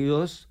que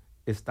ellos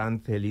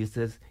están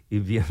felices y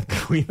bien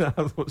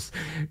cuidados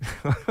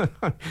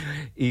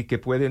y que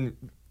pueden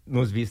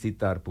nos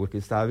visitar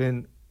porque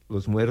saben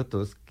los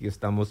muertos que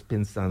estamos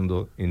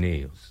pensando en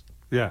ellos.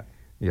 Yeah.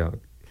 Yeah.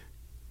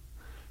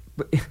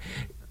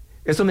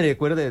 Eso me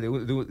recuerda de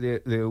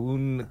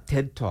un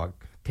TED Talk,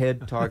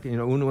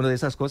 una de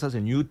esas cosas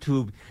en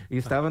YouTube, y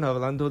estaban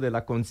hablando de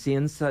la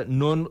conciencia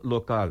non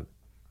local.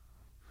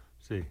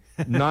 Sí.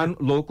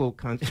 Non-local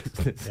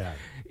consciousness. Yeah.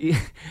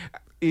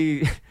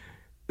 Y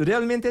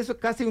realmente es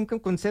casi un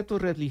concepto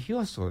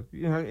religioso,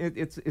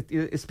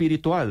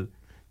 espiritual.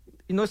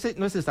 Y no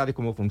se sabe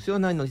cómo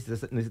funciona,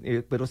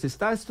 pero se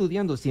está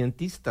estudiando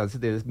cientistas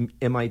de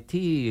MIT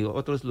y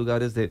otros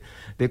lugares de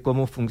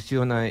cómo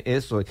funciona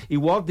eso. Y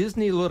Walt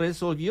Disney lo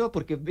resolvió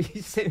porque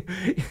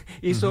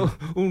hizo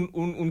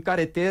un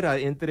carretera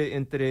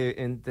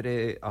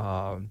entre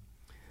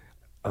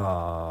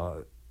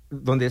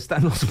donde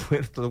están los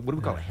muertos, what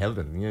we call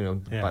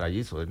heaven,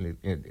 paraíso, en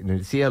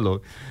el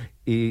cielo,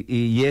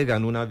 y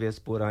llegan una vez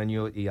por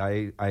año y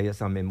hay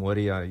esa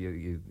memoria.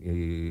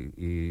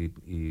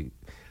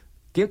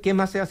 ¿Qué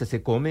más se hace?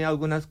 ¿Se come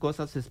algunas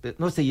cosas?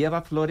 ¿No se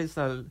lleva flores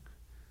al...?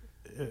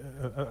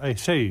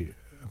 Sí,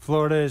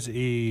 flores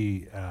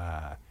y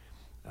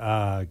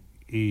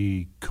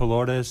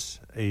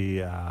colores y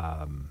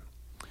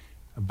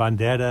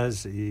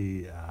banderas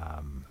y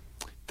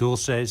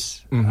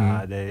dulces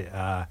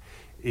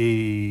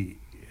y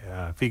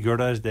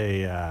figuras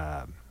de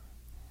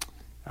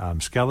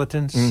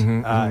skeletons.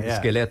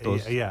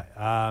 Esqueletos.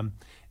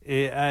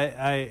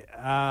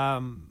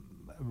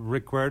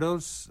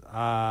 Recuerdos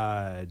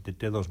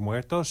de los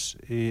muertos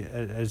y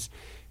es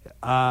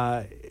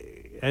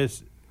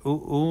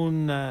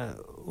una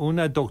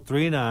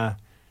doctrina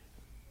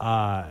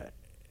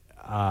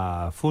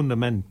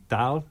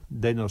fundamental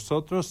de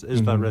nosotros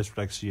es la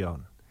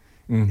resurrección.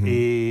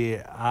 Y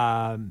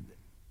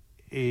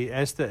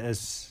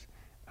estos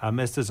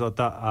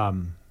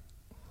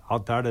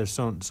altares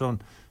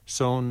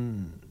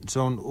son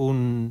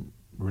un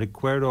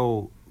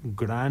recuerdo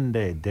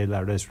grande de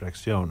la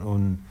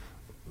resurrección,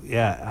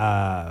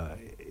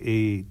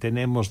 y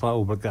tenemos la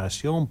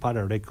obligación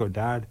para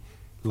recordar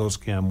los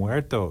que han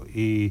muerto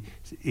y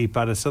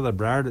para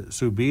celebrar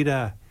su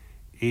vida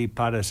y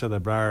para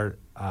celebrar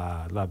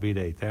la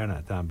vida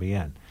eterna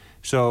también.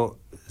 So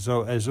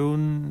es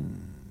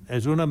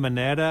una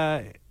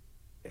manera,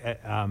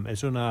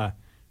 es una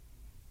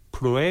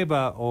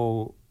prueba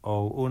o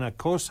una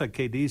cosa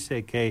que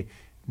dice que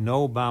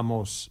no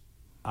vamos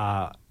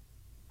a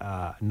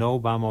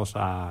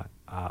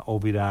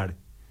olvidar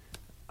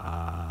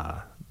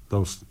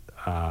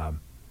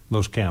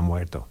los que han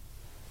muerto.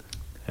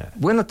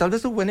 Bueno, tal vez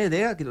es una buena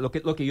idea. Lo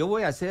que yo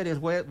voy a hacer es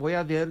voy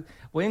a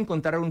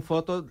encontrar una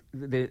foto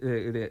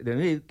de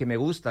mí que me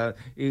gusta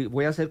y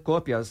voy a hacer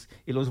copias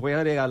y los voy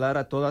a regalar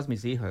a todas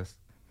mis hijas.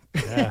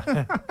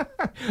 Yeah.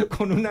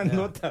 Con una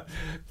nota.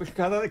 Pues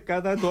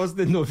cada 2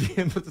 de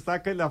noviembre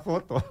saca la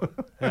foto.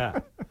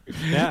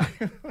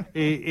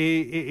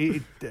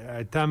 Y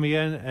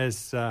también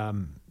es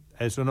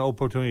una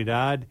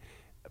oportunidad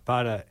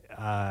para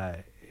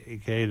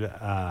que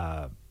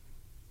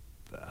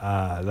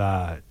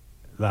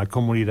la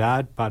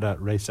comunidad para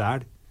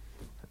rezar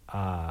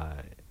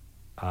para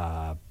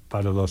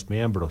los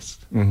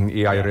miembros.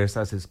 Y hay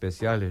rezas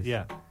especiales.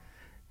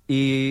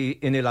 ¿Y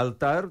en el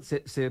altar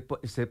se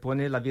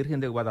pone la Virgen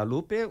de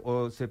Guadalupe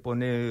o se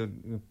pone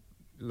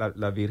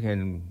la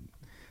Virgen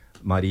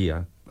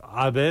María?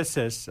 A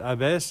veces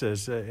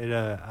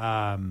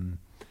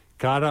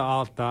cada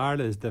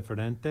altar es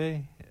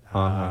diferente.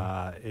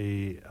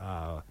 Y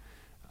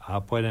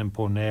pueden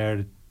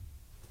poner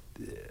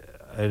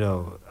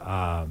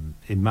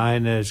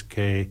imágenes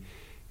que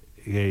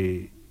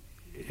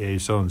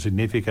son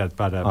significativas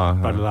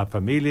para la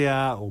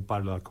familia o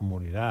para la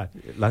comunidad.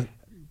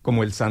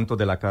 Como el santo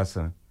de la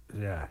casa.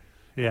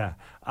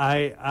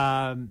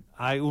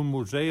 Hay un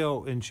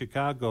museo en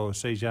Chicago,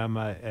 se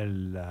llama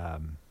el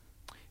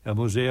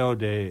Museo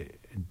del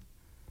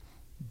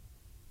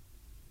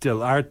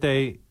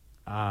Arte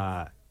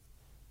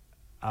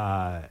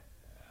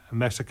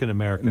Mexican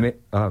American.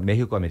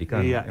 México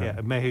americano.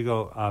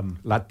 México.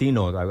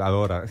 Latino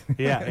ahora.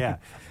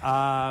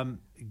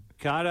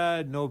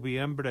 Cada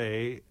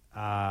noviembre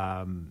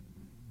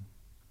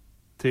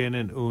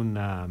tienen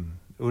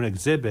un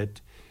exhibit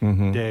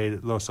de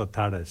los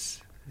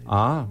altares.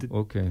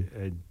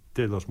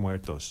 De los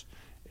muertos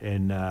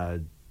en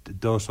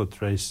 2 o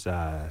 3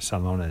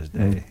 salones.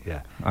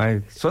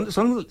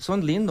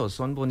 Son lindos,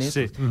 son bonitos.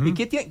 Sí. ¿Y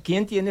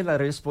quién tiene la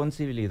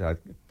responsabilidad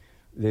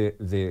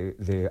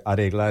de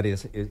arreglar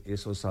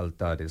esos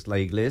altares? ¿La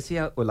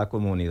iglesia o la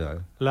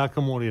comunidad? La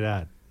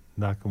comunidad.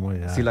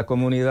 Si la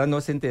comunidad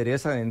no se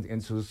interesa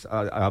en sus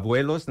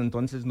abuelos,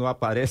 entonces no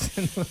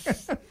aparecen.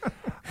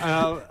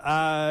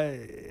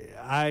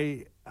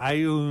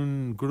 Hay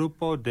un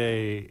grupo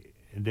de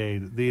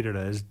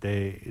líderes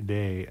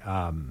de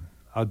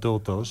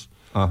adultos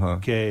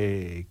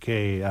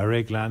que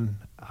arreglan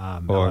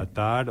el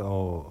altar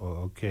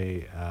o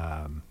que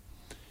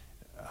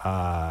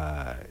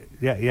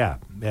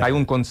Hay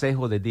un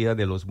consejo de Día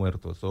de los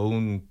Muertos o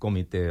un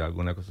comité,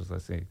 alguna cosa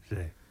así. Sí,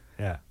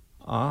 yeah.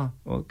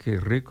 Qué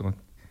rico.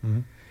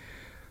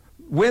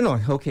 Bueno,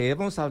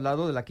 hemos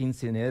hablado de la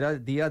quinceañera,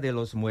 Día de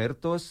los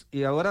Muertos,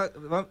 y ahora,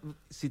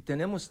 si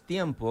tenemos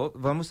tiempo,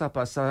 vamos a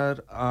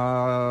pasar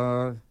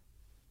 ¿a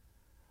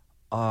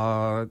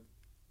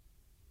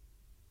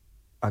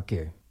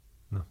qué?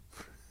 No.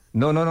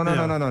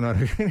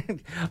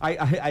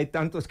 Hay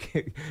tantos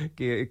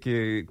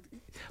que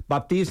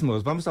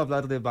bautismos. Vamos a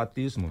hablar de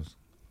bautismos.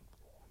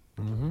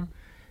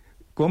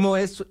 ¿Cómo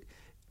es?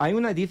 ¿Hay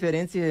una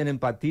diferencia en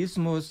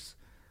bautismos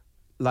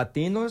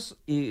latinos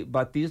y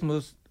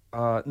bautismos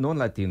no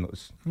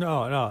latinos?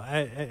 No,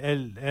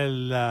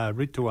 el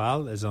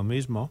ritual es el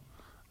mismo,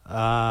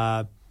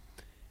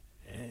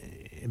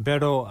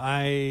 pero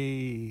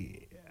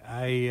hay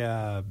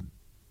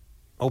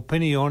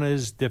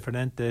opiniones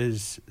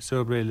diferentes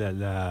sobre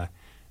la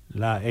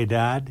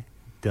edad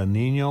del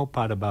niño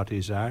para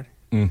bautizar.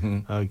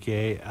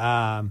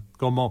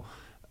 Como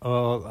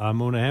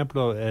un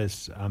ejemplo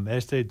es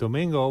este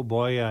domingo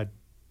voy a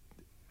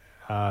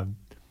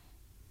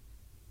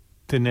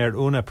tener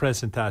una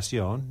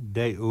presentación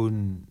de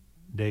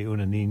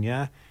una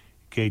niña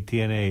que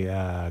tiene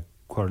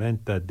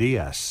 40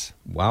 días.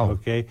 Wow.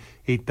 Okay?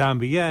 Y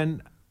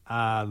también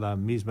a la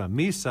misma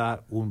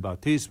misa un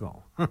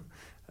bautismo.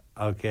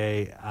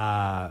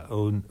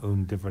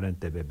 Un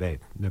diferente bebé.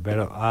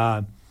 Pero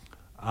a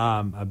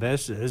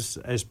veces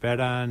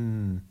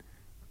esperan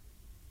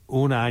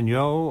 1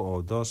 año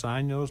o 2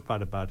 años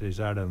para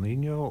bautizar al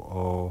niño,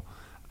 o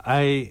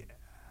hay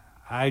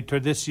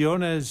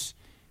tradiciones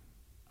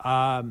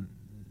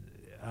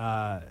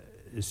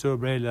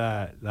sobre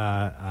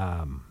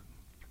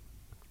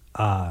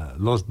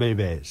los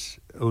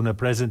bebés. Una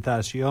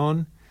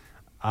presentación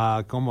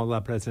como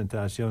la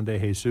presentación de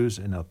Jesús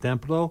en el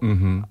templo,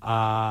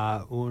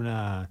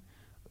 una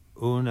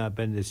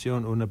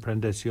bendición, una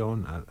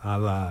prendición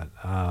a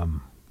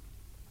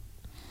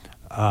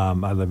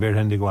la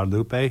Virgen de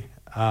Guadalupe,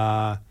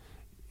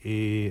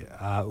 y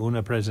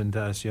una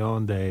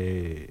presentación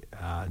de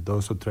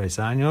 2 o 3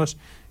 años,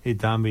 y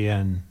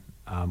también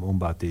un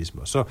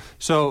bautismo.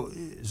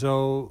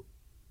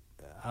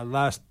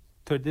 Las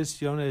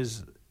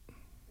tradiciones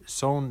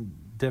son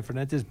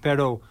diferentes,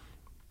 pero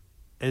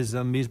es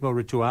el mismo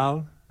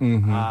ritual,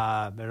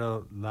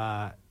 pero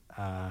la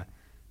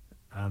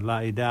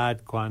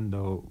edad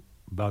cuando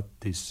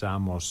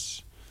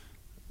bautizamos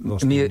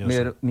los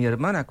niños. Mi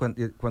hermana,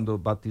 cuando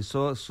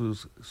bautizó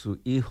su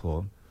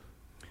hijo,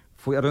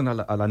 fueron a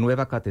la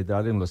nueva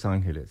catedral en Los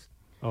Ángeles.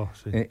 Oh,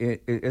 sí.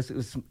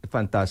 Es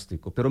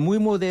fantástico, pero muy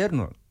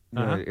moderno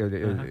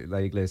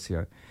la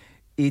iglesia.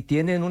 Y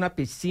tienen una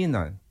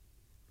piscina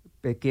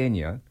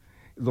pequeña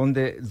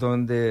donde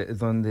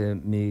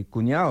mi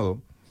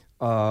cuñado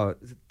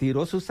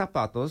tiró sus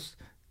zapatos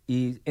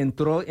y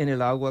entró en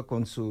el agua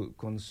con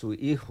su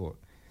hijo.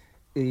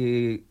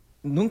 Y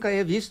nunca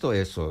he visto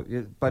eso.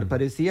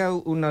 Parecía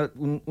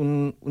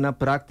una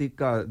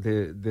práctica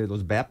de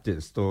los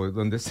Baptists,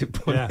 donde se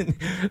ponen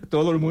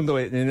todo el mundo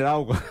en el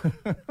agua.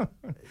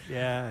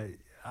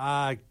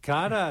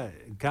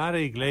 Cada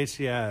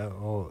iglesia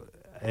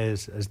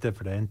es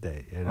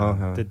diferente.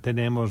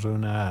 Tenemos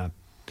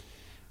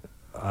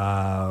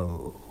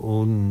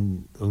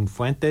un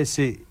fuente,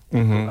 sí,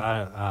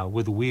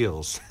 with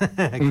wheels.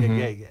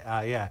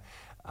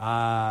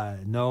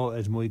 No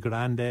es muy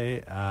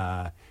grande,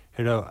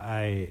 pero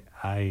hay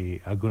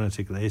algunas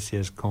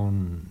iglesias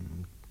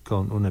con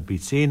una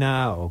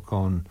piscina o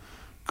con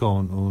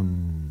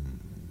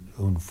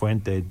un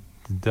fuente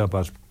de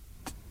bautismo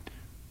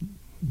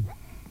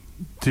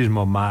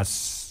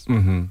más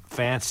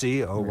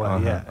fancy,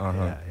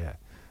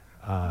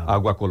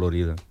 Agua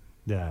colorida.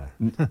 Yeah.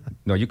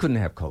 No, you couldn't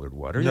have colored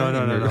water.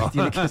 No.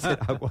 Tiene que ser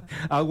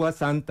agua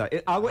santa.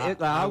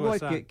 La agua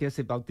que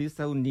se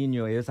bautiza un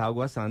niño es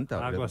agua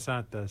santa. Agua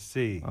santa,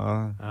 sí.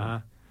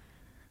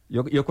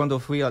 Yo cuando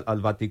fui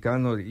al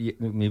Vaticano,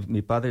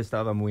 mi padre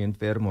estaba muy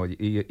enfermo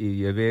y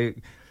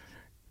llevé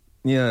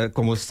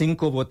como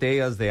 5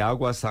 botellas de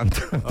agua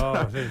santa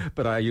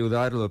para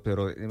ayudarlo,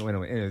 pero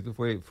bueno,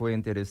 fue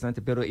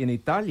interesante. Pero en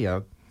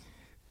Italia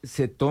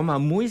se toma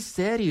muy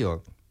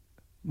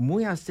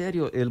a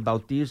serio el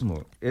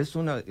bautismo. Es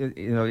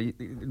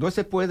no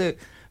se puede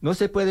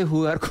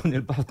jugar con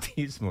el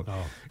bautismo.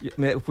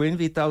 Fui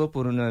invitado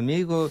por un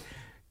amigo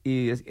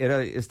y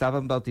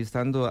estaban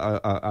bautizando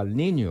al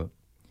niño.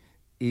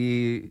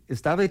 Y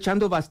estaba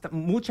echando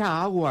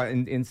mucha agua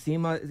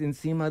encima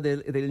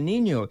del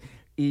niño.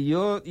 Y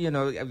yo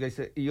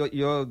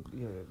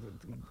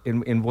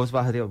en voz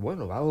baja digo,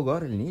 bueno, va a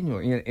ahogar el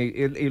niño.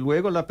 Y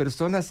luego la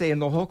persona se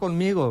enojó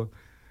conmigo.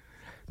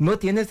 No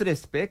tienes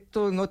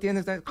respeto, no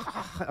tienes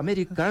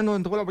americano,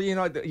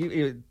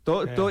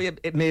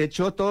 me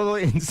echó todo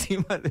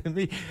encima de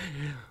mí.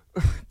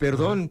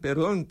 Perdón,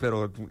 pero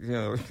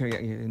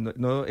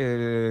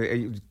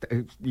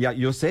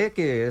yo sé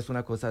que es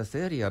una cosa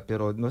seria,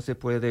 pero no se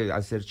puede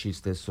hacer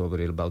chistes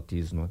sobre el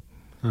bautismo.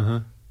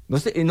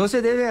 No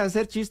se debe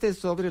hacer chistes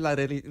sobre la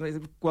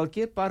religión,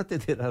 cualquier parte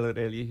de la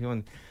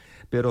religión.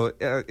 Pero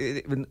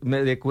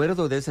me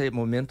recuerdo de ese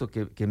momento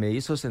que me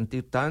hizo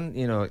sentir tan,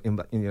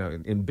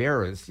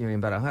 embarrassed,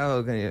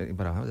 embarajado,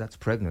 that's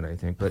pregnant, I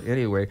think. But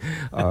anyway,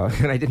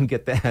 and I didn't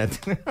get that.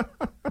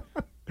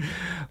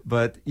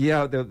 But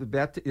yeah,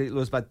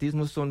 los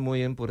bautismos son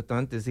muy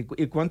importantes.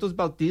 ¿Y cuántos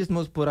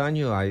bautismos por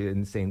año hay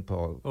en St.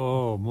 Paul?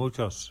 Oh,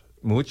 muchos.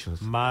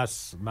 Muchos.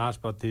 Más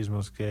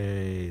bautismos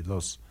que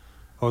los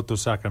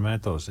otros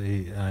sacramentos.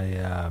 Y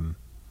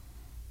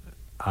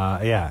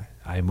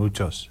hay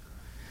muchos.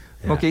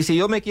 Yeah. Ok, si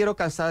yo me quiero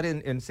casar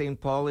en St.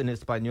 Paul en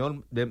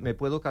español, ¿me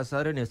puedo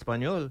casar en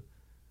español?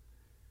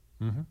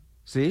 Uh-huh.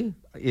 ¿Sí?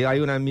 ¿Y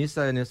hay una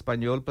misa en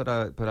español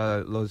para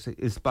los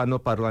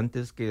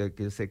hispanoparlantes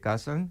que se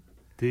casan?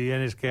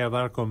 Tienes que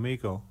hablar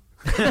conmigo.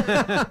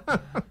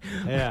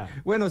 Yeah.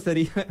 Bueno,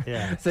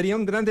 sería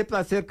un grande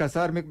placer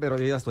casarme, pero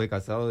yo ya estoy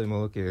casado, de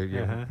modo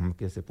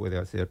que se puede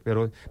hacer.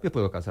 Pero me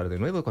puedo casar de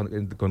nuevo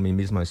con mi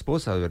misma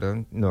esposa,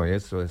 ¿verdad? No,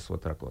 eso es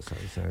otra cosa.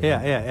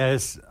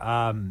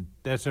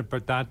 Es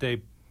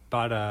importante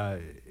para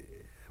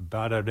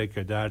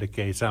recordar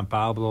que San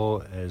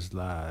Pablo es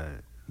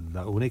la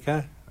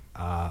única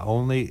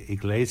only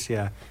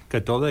iglesia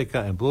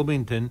católica en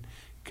Bloomington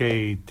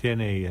que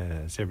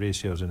tiene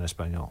servicios en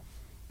español.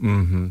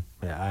 Uh-huh.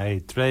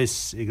 Hay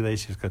 3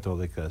 iglesias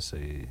católicas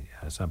y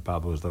San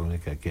Pablo es la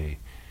única que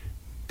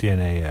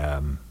tiene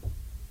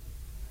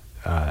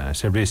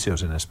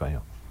servicios en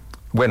español.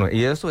 Bueno,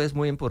 y eso es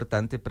muy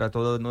importante para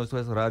todos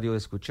nuestros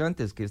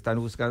radioescuchantes que están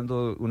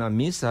buscando una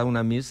misa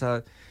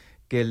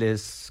que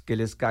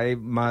les cae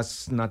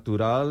más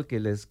natural, que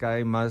les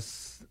cae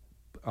más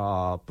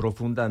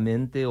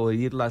profundamente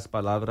oír las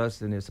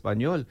palabras en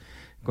español.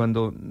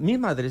 Cuando mi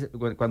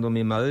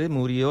madre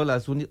murió,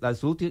 las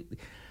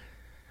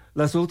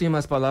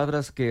últimas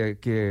palabras que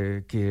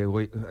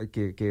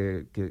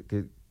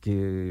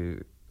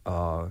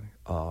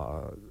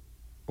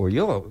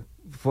oyó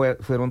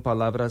fueron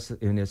palabras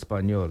en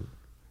español.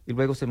 Y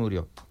luego se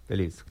murió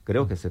feliz.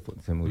 Creo que se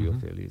murió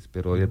feliz.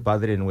 Pero el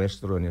Padre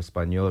Nuestro en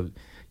español,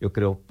 yo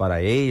creo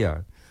para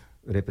ella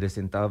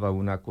representaba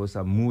una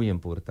cosa muy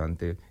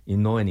importante y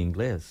no en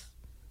inglés.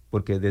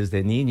 Porque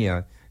desde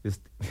niña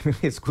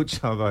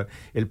escuchaba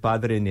el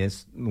Padre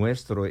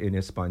Nuestro en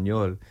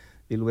español.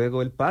 Y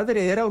luego el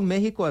padre era un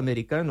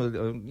México-americano,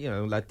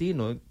 un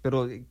latino,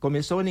 pero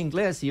comenzó en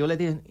inglés y yo le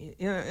dije,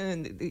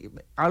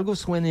 algo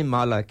suena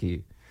mal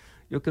aquí.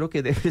 Yo creo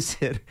que debe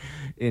ser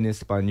en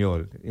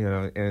español.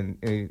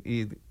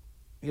 Y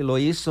lo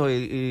hizo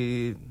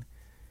y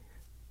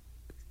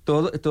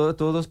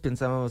todos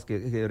pensábamos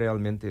que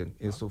realmente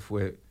eso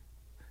fue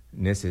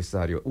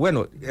necesario.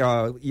 Bueno,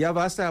 ya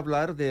vas a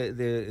hablar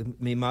de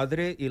mi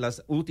madre y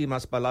las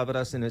últimas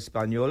palabras en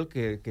español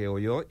que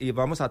oyó y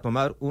vamos a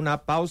tomar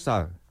una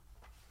pausa.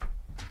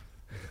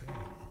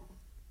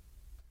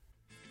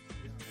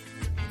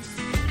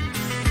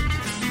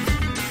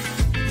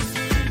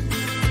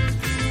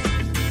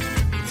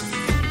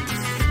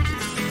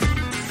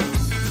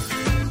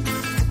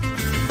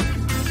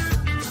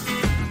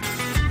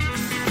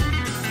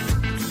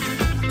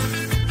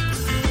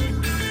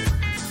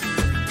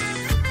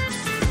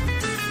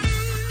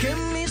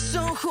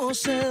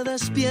 Se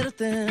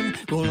despierten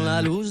con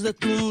la luz de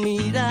tu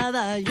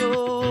mirada.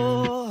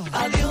 Yo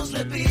a Dios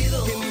le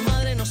pido que mi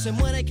madre no se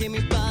muera y que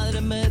mi padre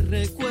me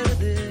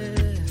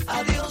recuerde.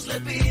 A Dios le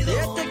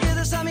pido que te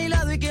quedes a mi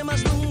lado y que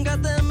más nunca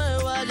te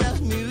me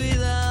vayas, mi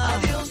vida. A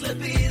Dios le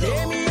pido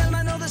que mi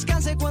alma no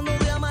descanse cuando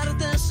de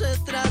amarte se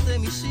trate,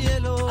 mi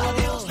cielo. A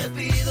Dios le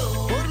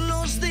pido por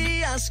los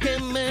días que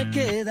me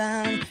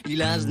quedan y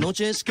las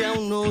noches que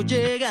aún no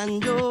llegan.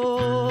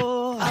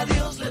 Yo a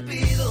Dios le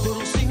pido por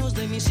los hijos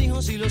de mis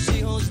hijos y los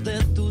hijos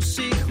de tus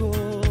hijos.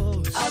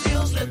 A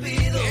Dios le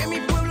pido que mi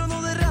pueblo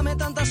no derrame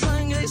tanta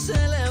sangre y se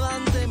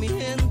levante mi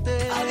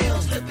gente. A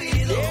Dios le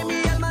pido que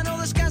mi alma no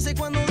descanse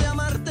cuando de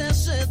amarte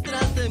se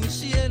trate, mi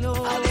cielo.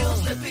 A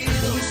Dios le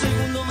pido un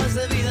segundo más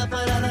de vida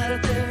para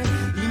darte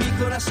y mi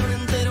corazón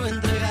entero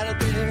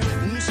entregarte.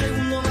 Un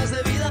segundo más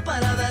de vida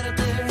para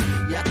darte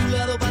y a tu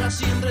lado para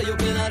siempre yo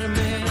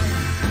quedarme.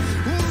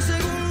 Un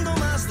segundo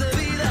más de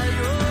vida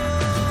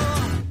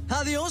yo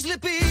a Dios le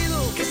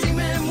pido que si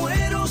me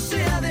muero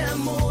sea de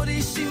amor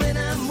y si me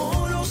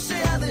enamoro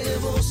sea de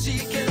vos y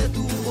que de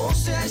tu voz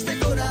sea este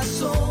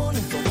corazón.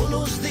 Todos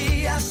los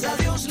días a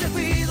Dios le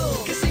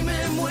pido que si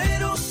me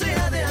muero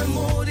sea de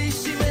amor y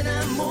si me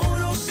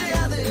enamoro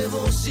sea de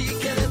vos y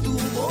que de tu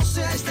voz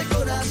sea este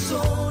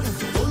corazón.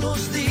 Todos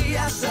los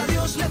días a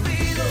Dios le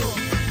pido.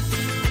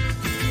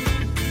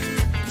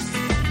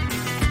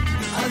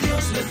 A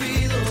Dios le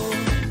pido.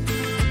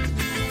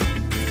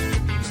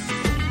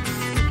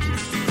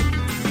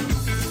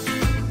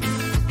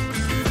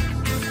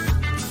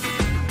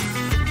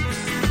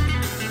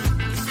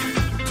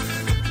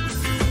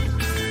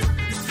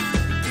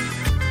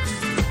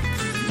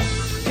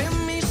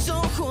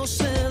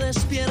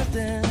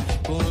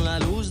 Con la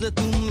luz de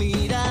tu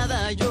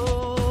mirada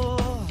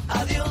yo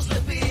a Dios le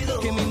pido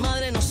que mi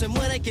madre no se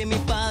muera y que mi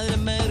padre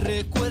me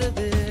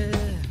recuerde.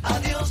 A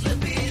Dios le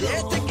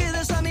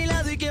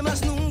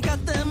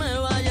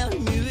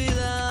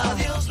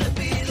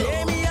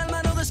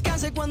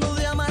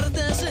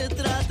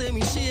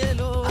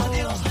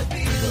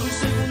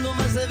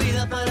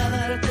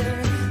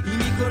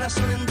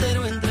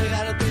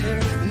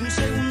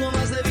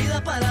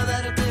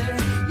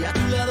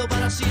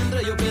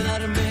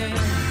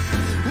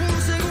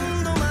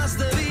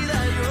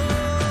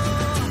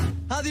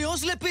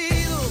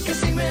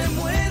si me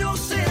muero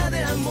sea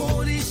de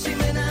amor y si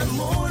me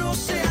enamoro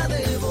sea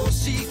de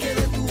vos y que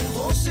de tu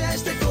voz sea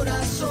este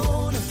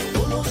corazón.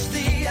 Todos los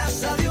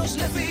días a Dios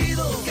le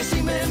pido que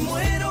si me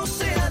muero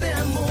sea de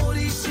amor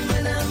y si me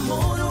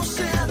enamoro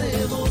sea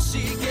de vos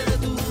y que de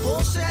tu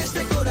voz sea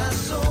este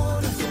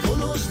corazón. Todos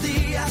los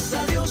días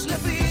a Dios le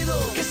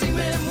pido que si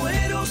me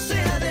muero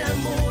sea de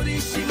amor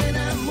y si me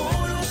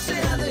enamoro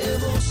sea de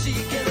vos y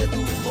que de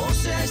tu voz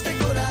sea este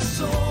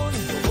corazón.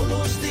 Todos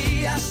los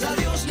días a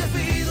Dios le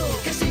pido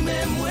que si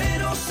me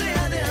muero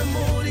sea de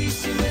amor y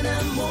si me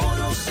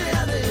enamoro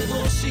sea de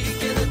vos y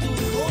que de tu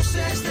voz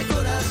sea este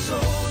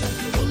corazón.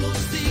 Todos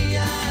los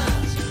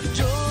días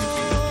yo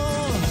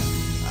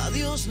a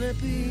Dios le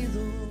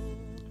pido.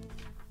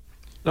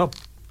 No.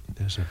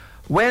 Eso.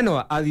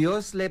 Bueno, a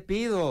Dios le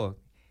pido.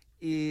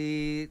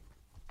 Y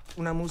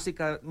una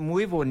música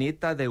muy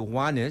bonita de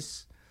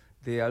Juanes,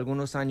 de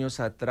algunos años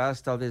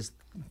atrás, tal vez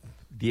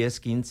 10,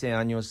 15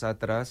 años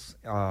atrás.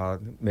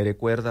 Me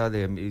recuerda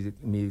de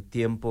mi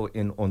tiempo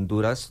en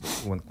Honduras,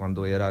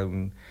 cuando era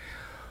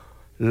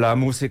la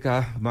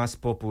música más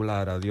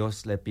popular. A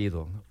Dios le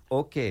pido.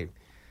 Ok.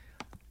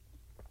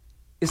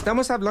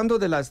 Estamos hablando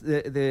de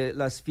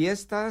las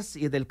fiestas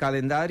y del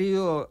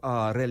calendario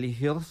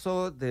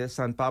religioso de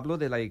San Pablo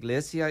de la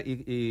Iglesia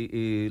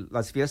y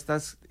las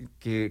fiestas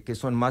que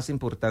son más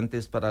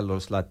importantes para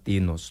los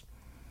latinos.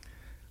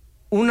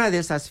 Una de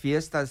esas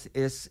fiestas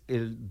es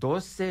el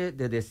 12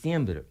 de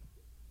diciembre,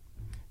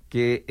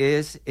 que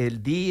es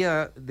el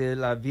Día de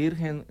la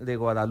Virgen de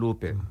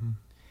Guadalupe. Uh-huh.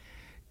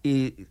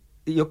 Y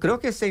yo creo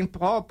que Saint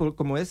Paul,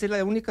 como es el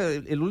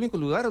único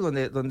lugar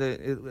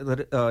donde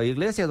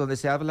iglesia donde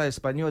se habla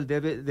español,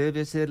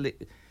 debe ser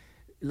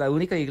la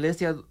única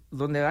iglesia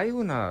donde hay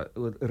un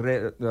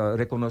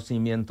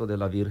reconocimiento de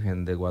la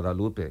Virgen de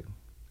Guadalupe.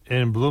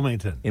 En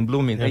Bloomington. En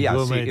Bloomington, sí, en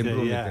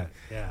Bloomington. Yeah.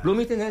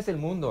 Bloomington es el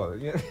mundo.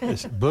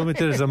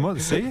 Bloomington es el mundo,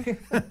 ¿sí?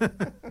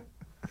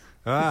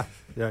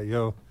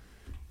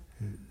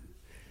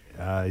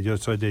 Yo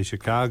soy de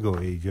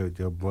Chicago y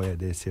yo voy a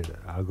decir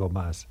algo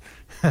más.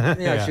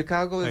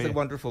 Chicago is a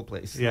wonderful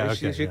place.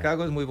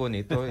 Chicago es muy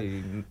bonito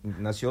y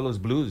nació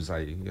los blues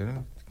ahí.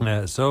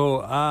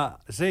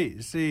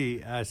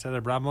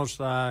 Celebramos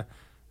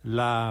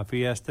la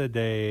fiesta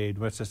de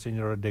Nuestra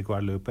Señora de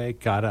Guadalupe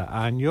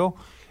cada año.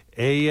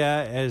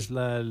 Ella es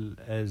la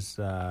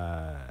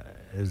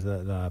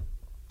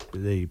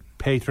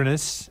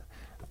patroness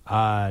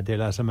de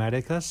las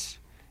Américas.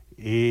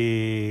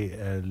 Y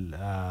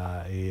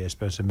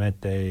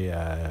especialmente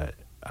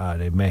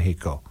de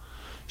México.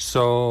 Es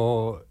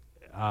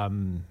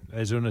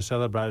una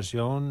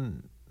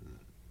celebración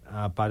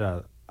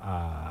para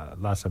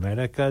las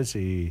Américas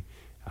y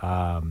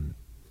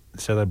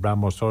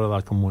celebramos toda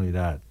la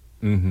comunidad.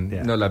 Uh-huh.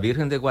 Yeah. No, la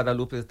Virgen de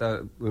Guadalupe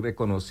está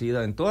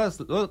reconocida en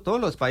todos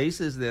los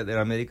países de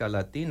América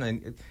Latina,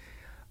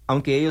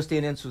 aunque ellos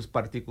tienen sus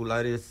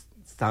particulares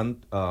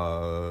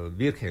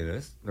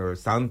vírgenes o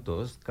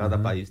santos. Cada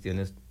uh-huh. país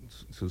tiene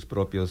sus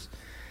propios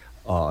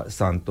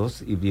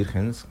santos y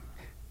vírgenes,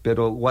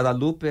 pero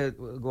Guadalupe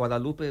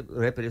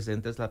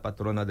representa, es la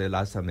patrona de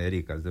las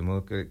Américas, de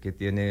modo que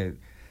tiene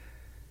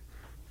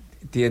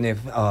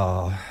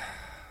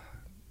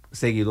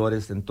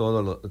seguidores en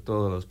todos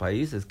los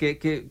países.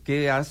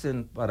 ¿Qué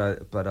hacen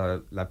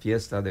para la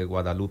fiesta de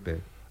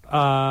Guadalupe?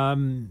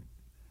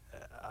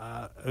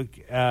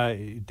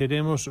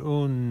 Tenemos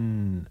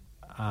un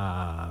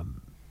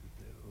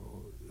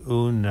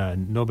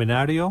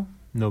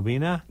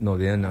novena.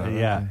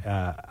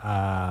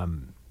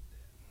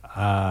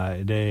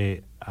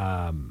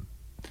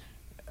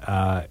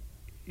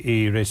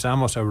 Y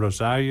rezamos el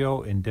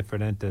rosario en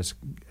diferentes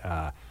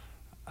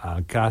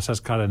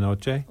casas cada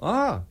noche.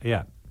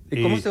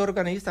 ¿Y cómo se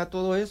organiza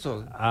todo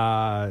eso?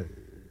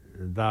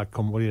 La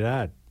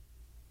comunidad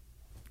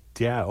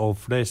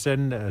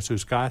ofrecen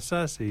sus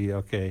casas y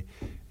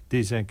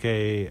dicen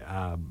que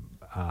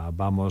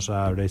vamos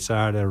a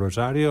rezar el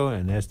rosario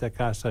en esta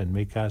casa, en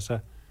mi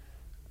casa.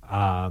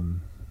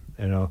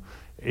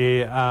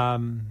 Y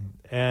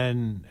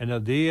en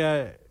el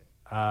día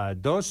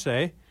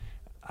 12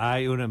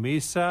 hay una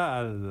misa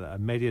a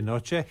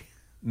medianoche.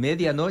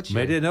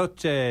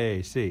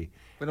 Medianoche, sí.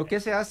 Bueno, ¿qué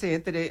se hace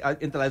entre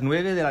las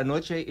 9 de la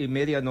noche y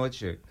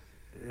medianoche?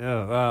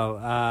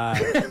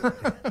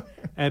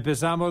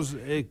 Empezamos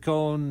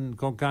con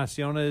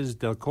canciones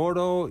del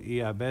coro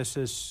y a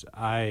veces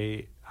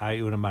hay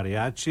una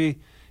mariachi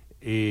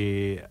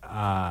y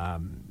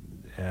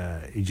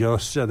yo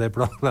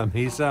celebro la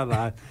misa a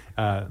la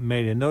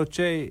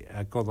medianoche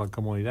con la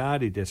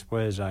comunidad y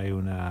después hay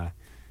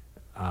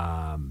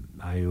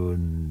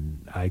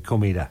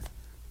comida.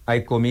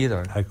 Hay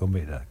comida. Hay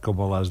comida,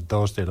 como a las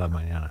 2 de la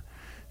mañana.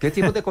 ¿Qué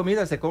tipo de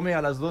comida se come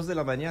a las 2 de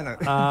la mañana?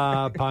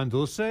 Pan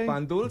dulce.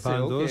 Pan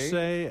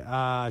dulce,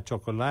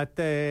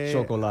 chocolate.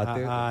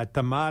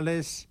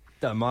 Tamales.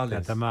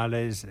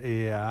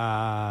 Y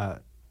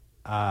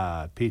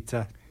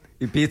pizza.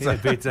 Y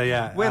pizza.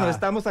 Yeah. Bueno,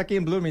 estamos aquí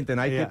en Bloomington.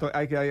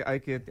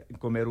 Hay que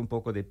comer un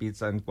poco de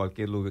pizza en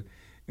cualquier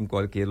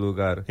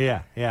lugar.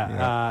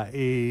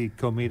 Y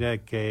comida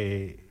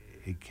que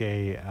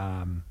que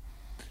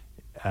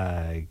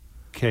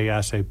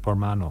hace por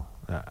mano.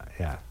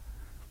 Ajá.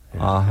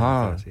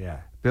 Entonces,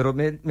 Pero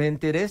me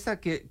interesa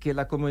que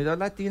la comunidad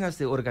latina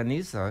se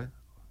organiza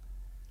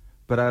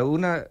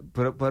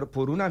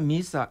por una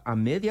misa a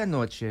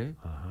medianoche.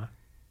 Ajá.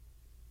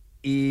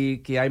 Y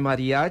que hay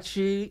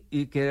mariachi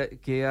y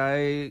que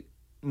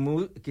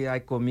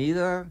hay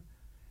comida.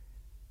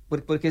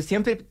 Porque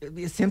siempre,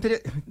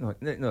 no,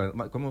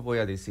 ¿cómo voy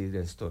a decir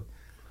esto?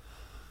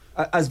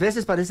 A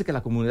veces parece que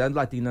la comunidad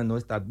latina no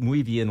está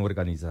muy bien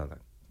organizada.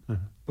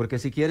 Porque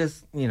si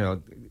quieres,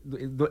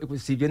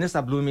 si vienes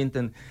a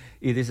Bloomington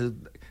y dices,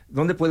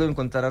 ¿dónde puedo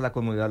encontrar a la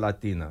comunidad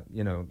latina?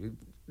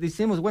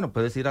 Decimos, bueno,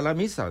 puedes ir a la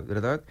misa,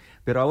 ¿verdad?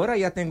 Pero ahora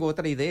ya tengo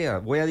otra idea.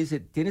 Voy a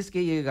decir, tienes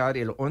que llegar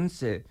el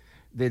 11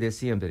 de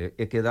diciembre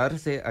y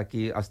quedarse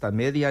aquí hasta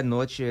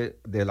medianoche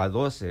de las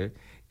 12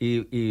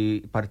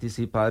 y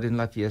participar en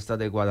la fiesta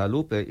de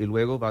Guadalupe, y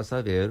luego vas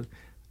a ver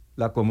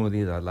la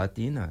comunidad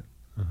latina.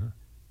 Uh-huh.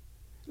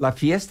 La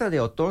fiesta de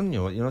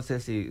otoño, yo no sé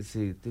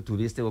si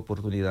tuviste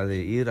oportunidad de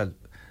ir a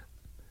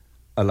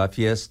la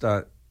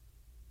fiesta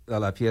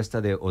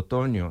de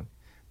otoño,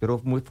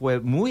 pero fue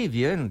muy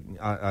bien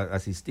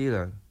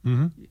asistida.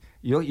 Uh-huh.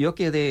 Yo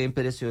quedé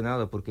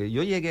impresionado porque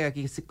yo llegué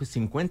aquí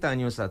 50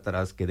 años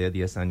atrás, quedé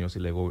 10 años y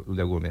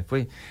luego me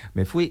fui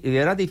y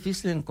era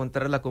difícil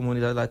encontrar la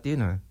comunidad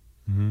latina.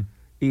 Uh-huh.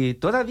 Y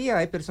todavía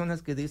hay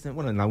personas que dicen,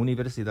 bueno, en la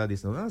universidad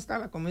dicen, ¿dónde está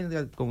la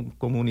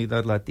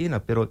comunidad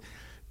latina? Pero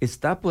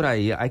está por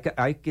ahí.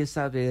 Hay que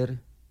saber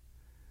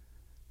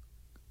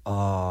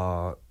cómo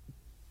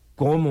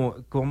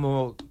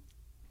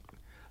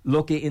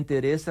lo que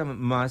interesa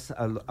más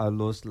a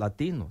los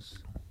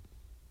latinos.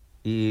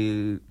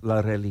 Y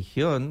la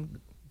religión,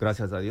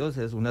 gracias a Dios,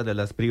 es una de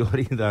las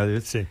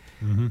prioridades sí.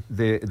 Uh-huh.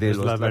 de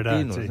los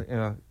latinos. Sí.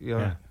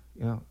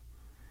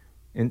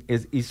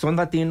 Y son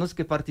latinos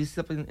que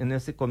participan en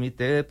ese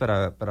comité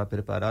para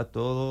preparar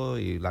todo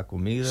y la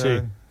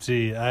comida.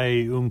 Sí,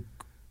 hay un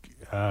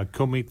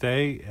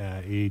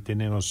comité y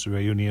tenemos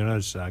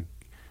reuniones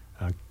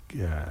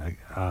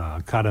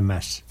cada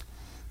mes.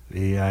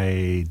 Y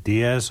hay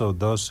 10 o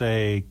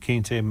 12,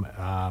 15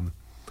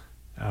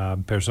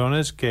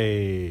 personas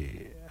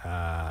que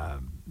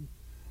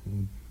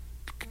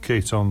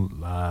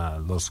son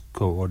los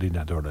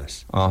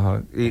coordinadores.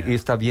 Ajá. Y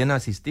está bien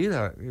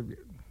asistida.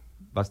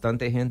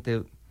 Bastante gente.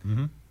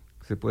 Uh-huh.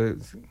 Se puede.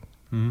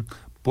 Uh-huh.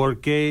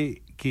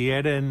 Porque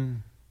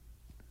quieren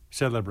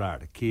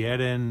celebrar,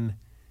 quieren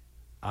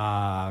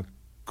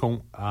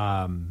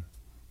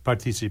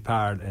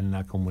participar en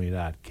la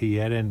comunidad,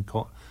 quieren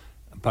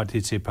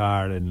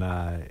participar en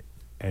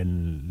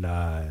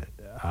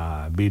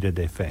la vida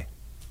de fe.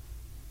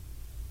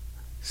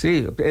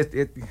 Sí,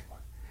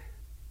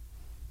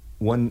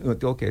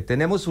 okay.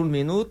 Tenemos un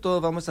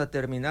minuto, vamos a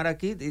terminar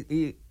aquí,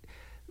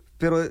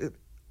 pero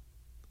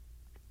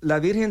la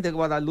Virgen de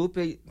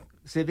Guadalupe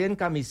se ve en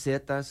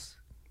camisetas,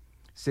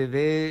 se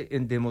ve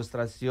en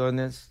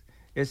demostraciones,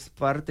 es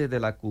parte de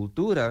la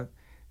cultura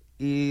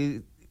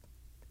y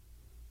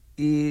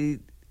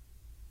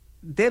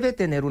debe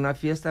tener una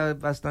fiesta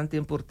bastante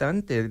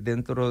importante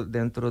dentro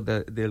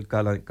del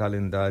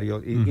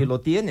calendario y, uh-huh. y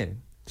lo tiene.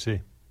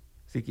 Sí.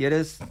 Si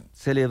quieres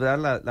celebrar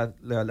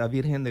la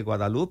Virgen de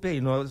Guadalupe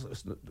y no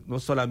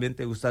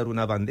solamente usar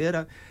una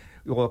bandera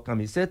o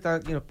camiseta,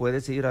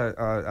 puedes ir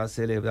a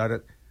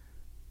celebrar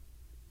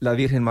la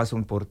Virgen más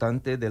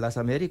importante de las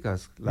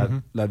Américas,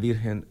 uh-huh. la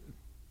Virgen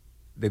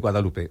de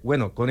Guadalupe.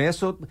 Bueno, con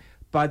eso,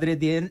 Padre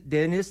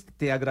Dennis,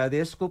 te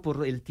agradezco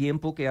por el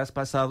tiempo que has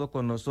pasado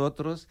con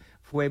nosotros.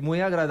 Fue muy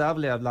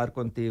agradable hablar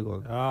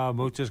contigo.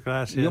 Muchas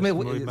gracias.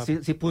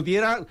 Si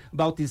pudiera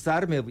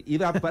bautizarme,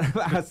 iba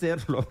a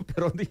hacerlo,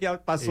 pero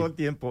ya pasó el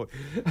tiempo.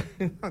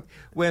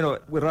 Bueno,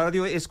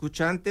 radio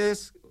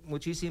escuchantes,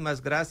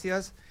 muchísimas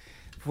gracias.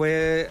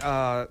 Fue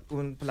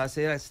un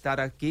placer estar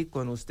aquí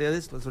con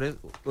ustedes, los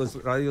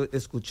radio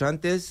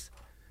escuchantes.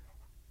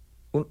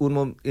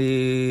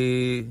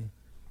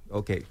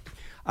 Ok.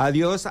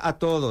 Adiós a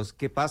todos.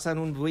 Que pasen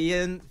un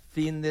buen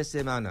fin de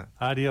semana.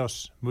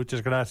 Adiós.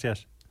 Muchas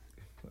gracias.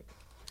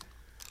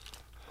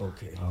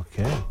 Okay.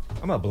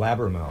 I'm a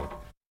blabbermouth.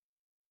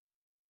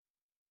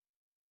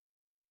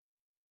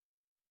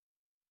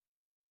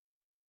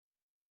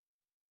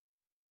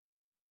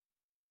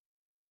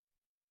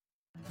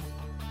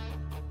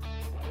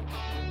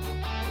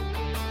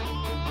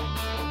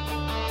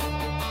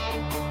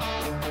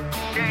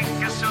 Qué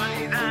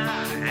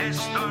casualidad,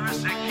 esto no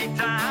se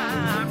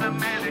quita,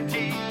 háblame de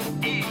ti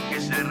y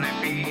que se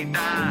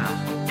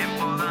repita.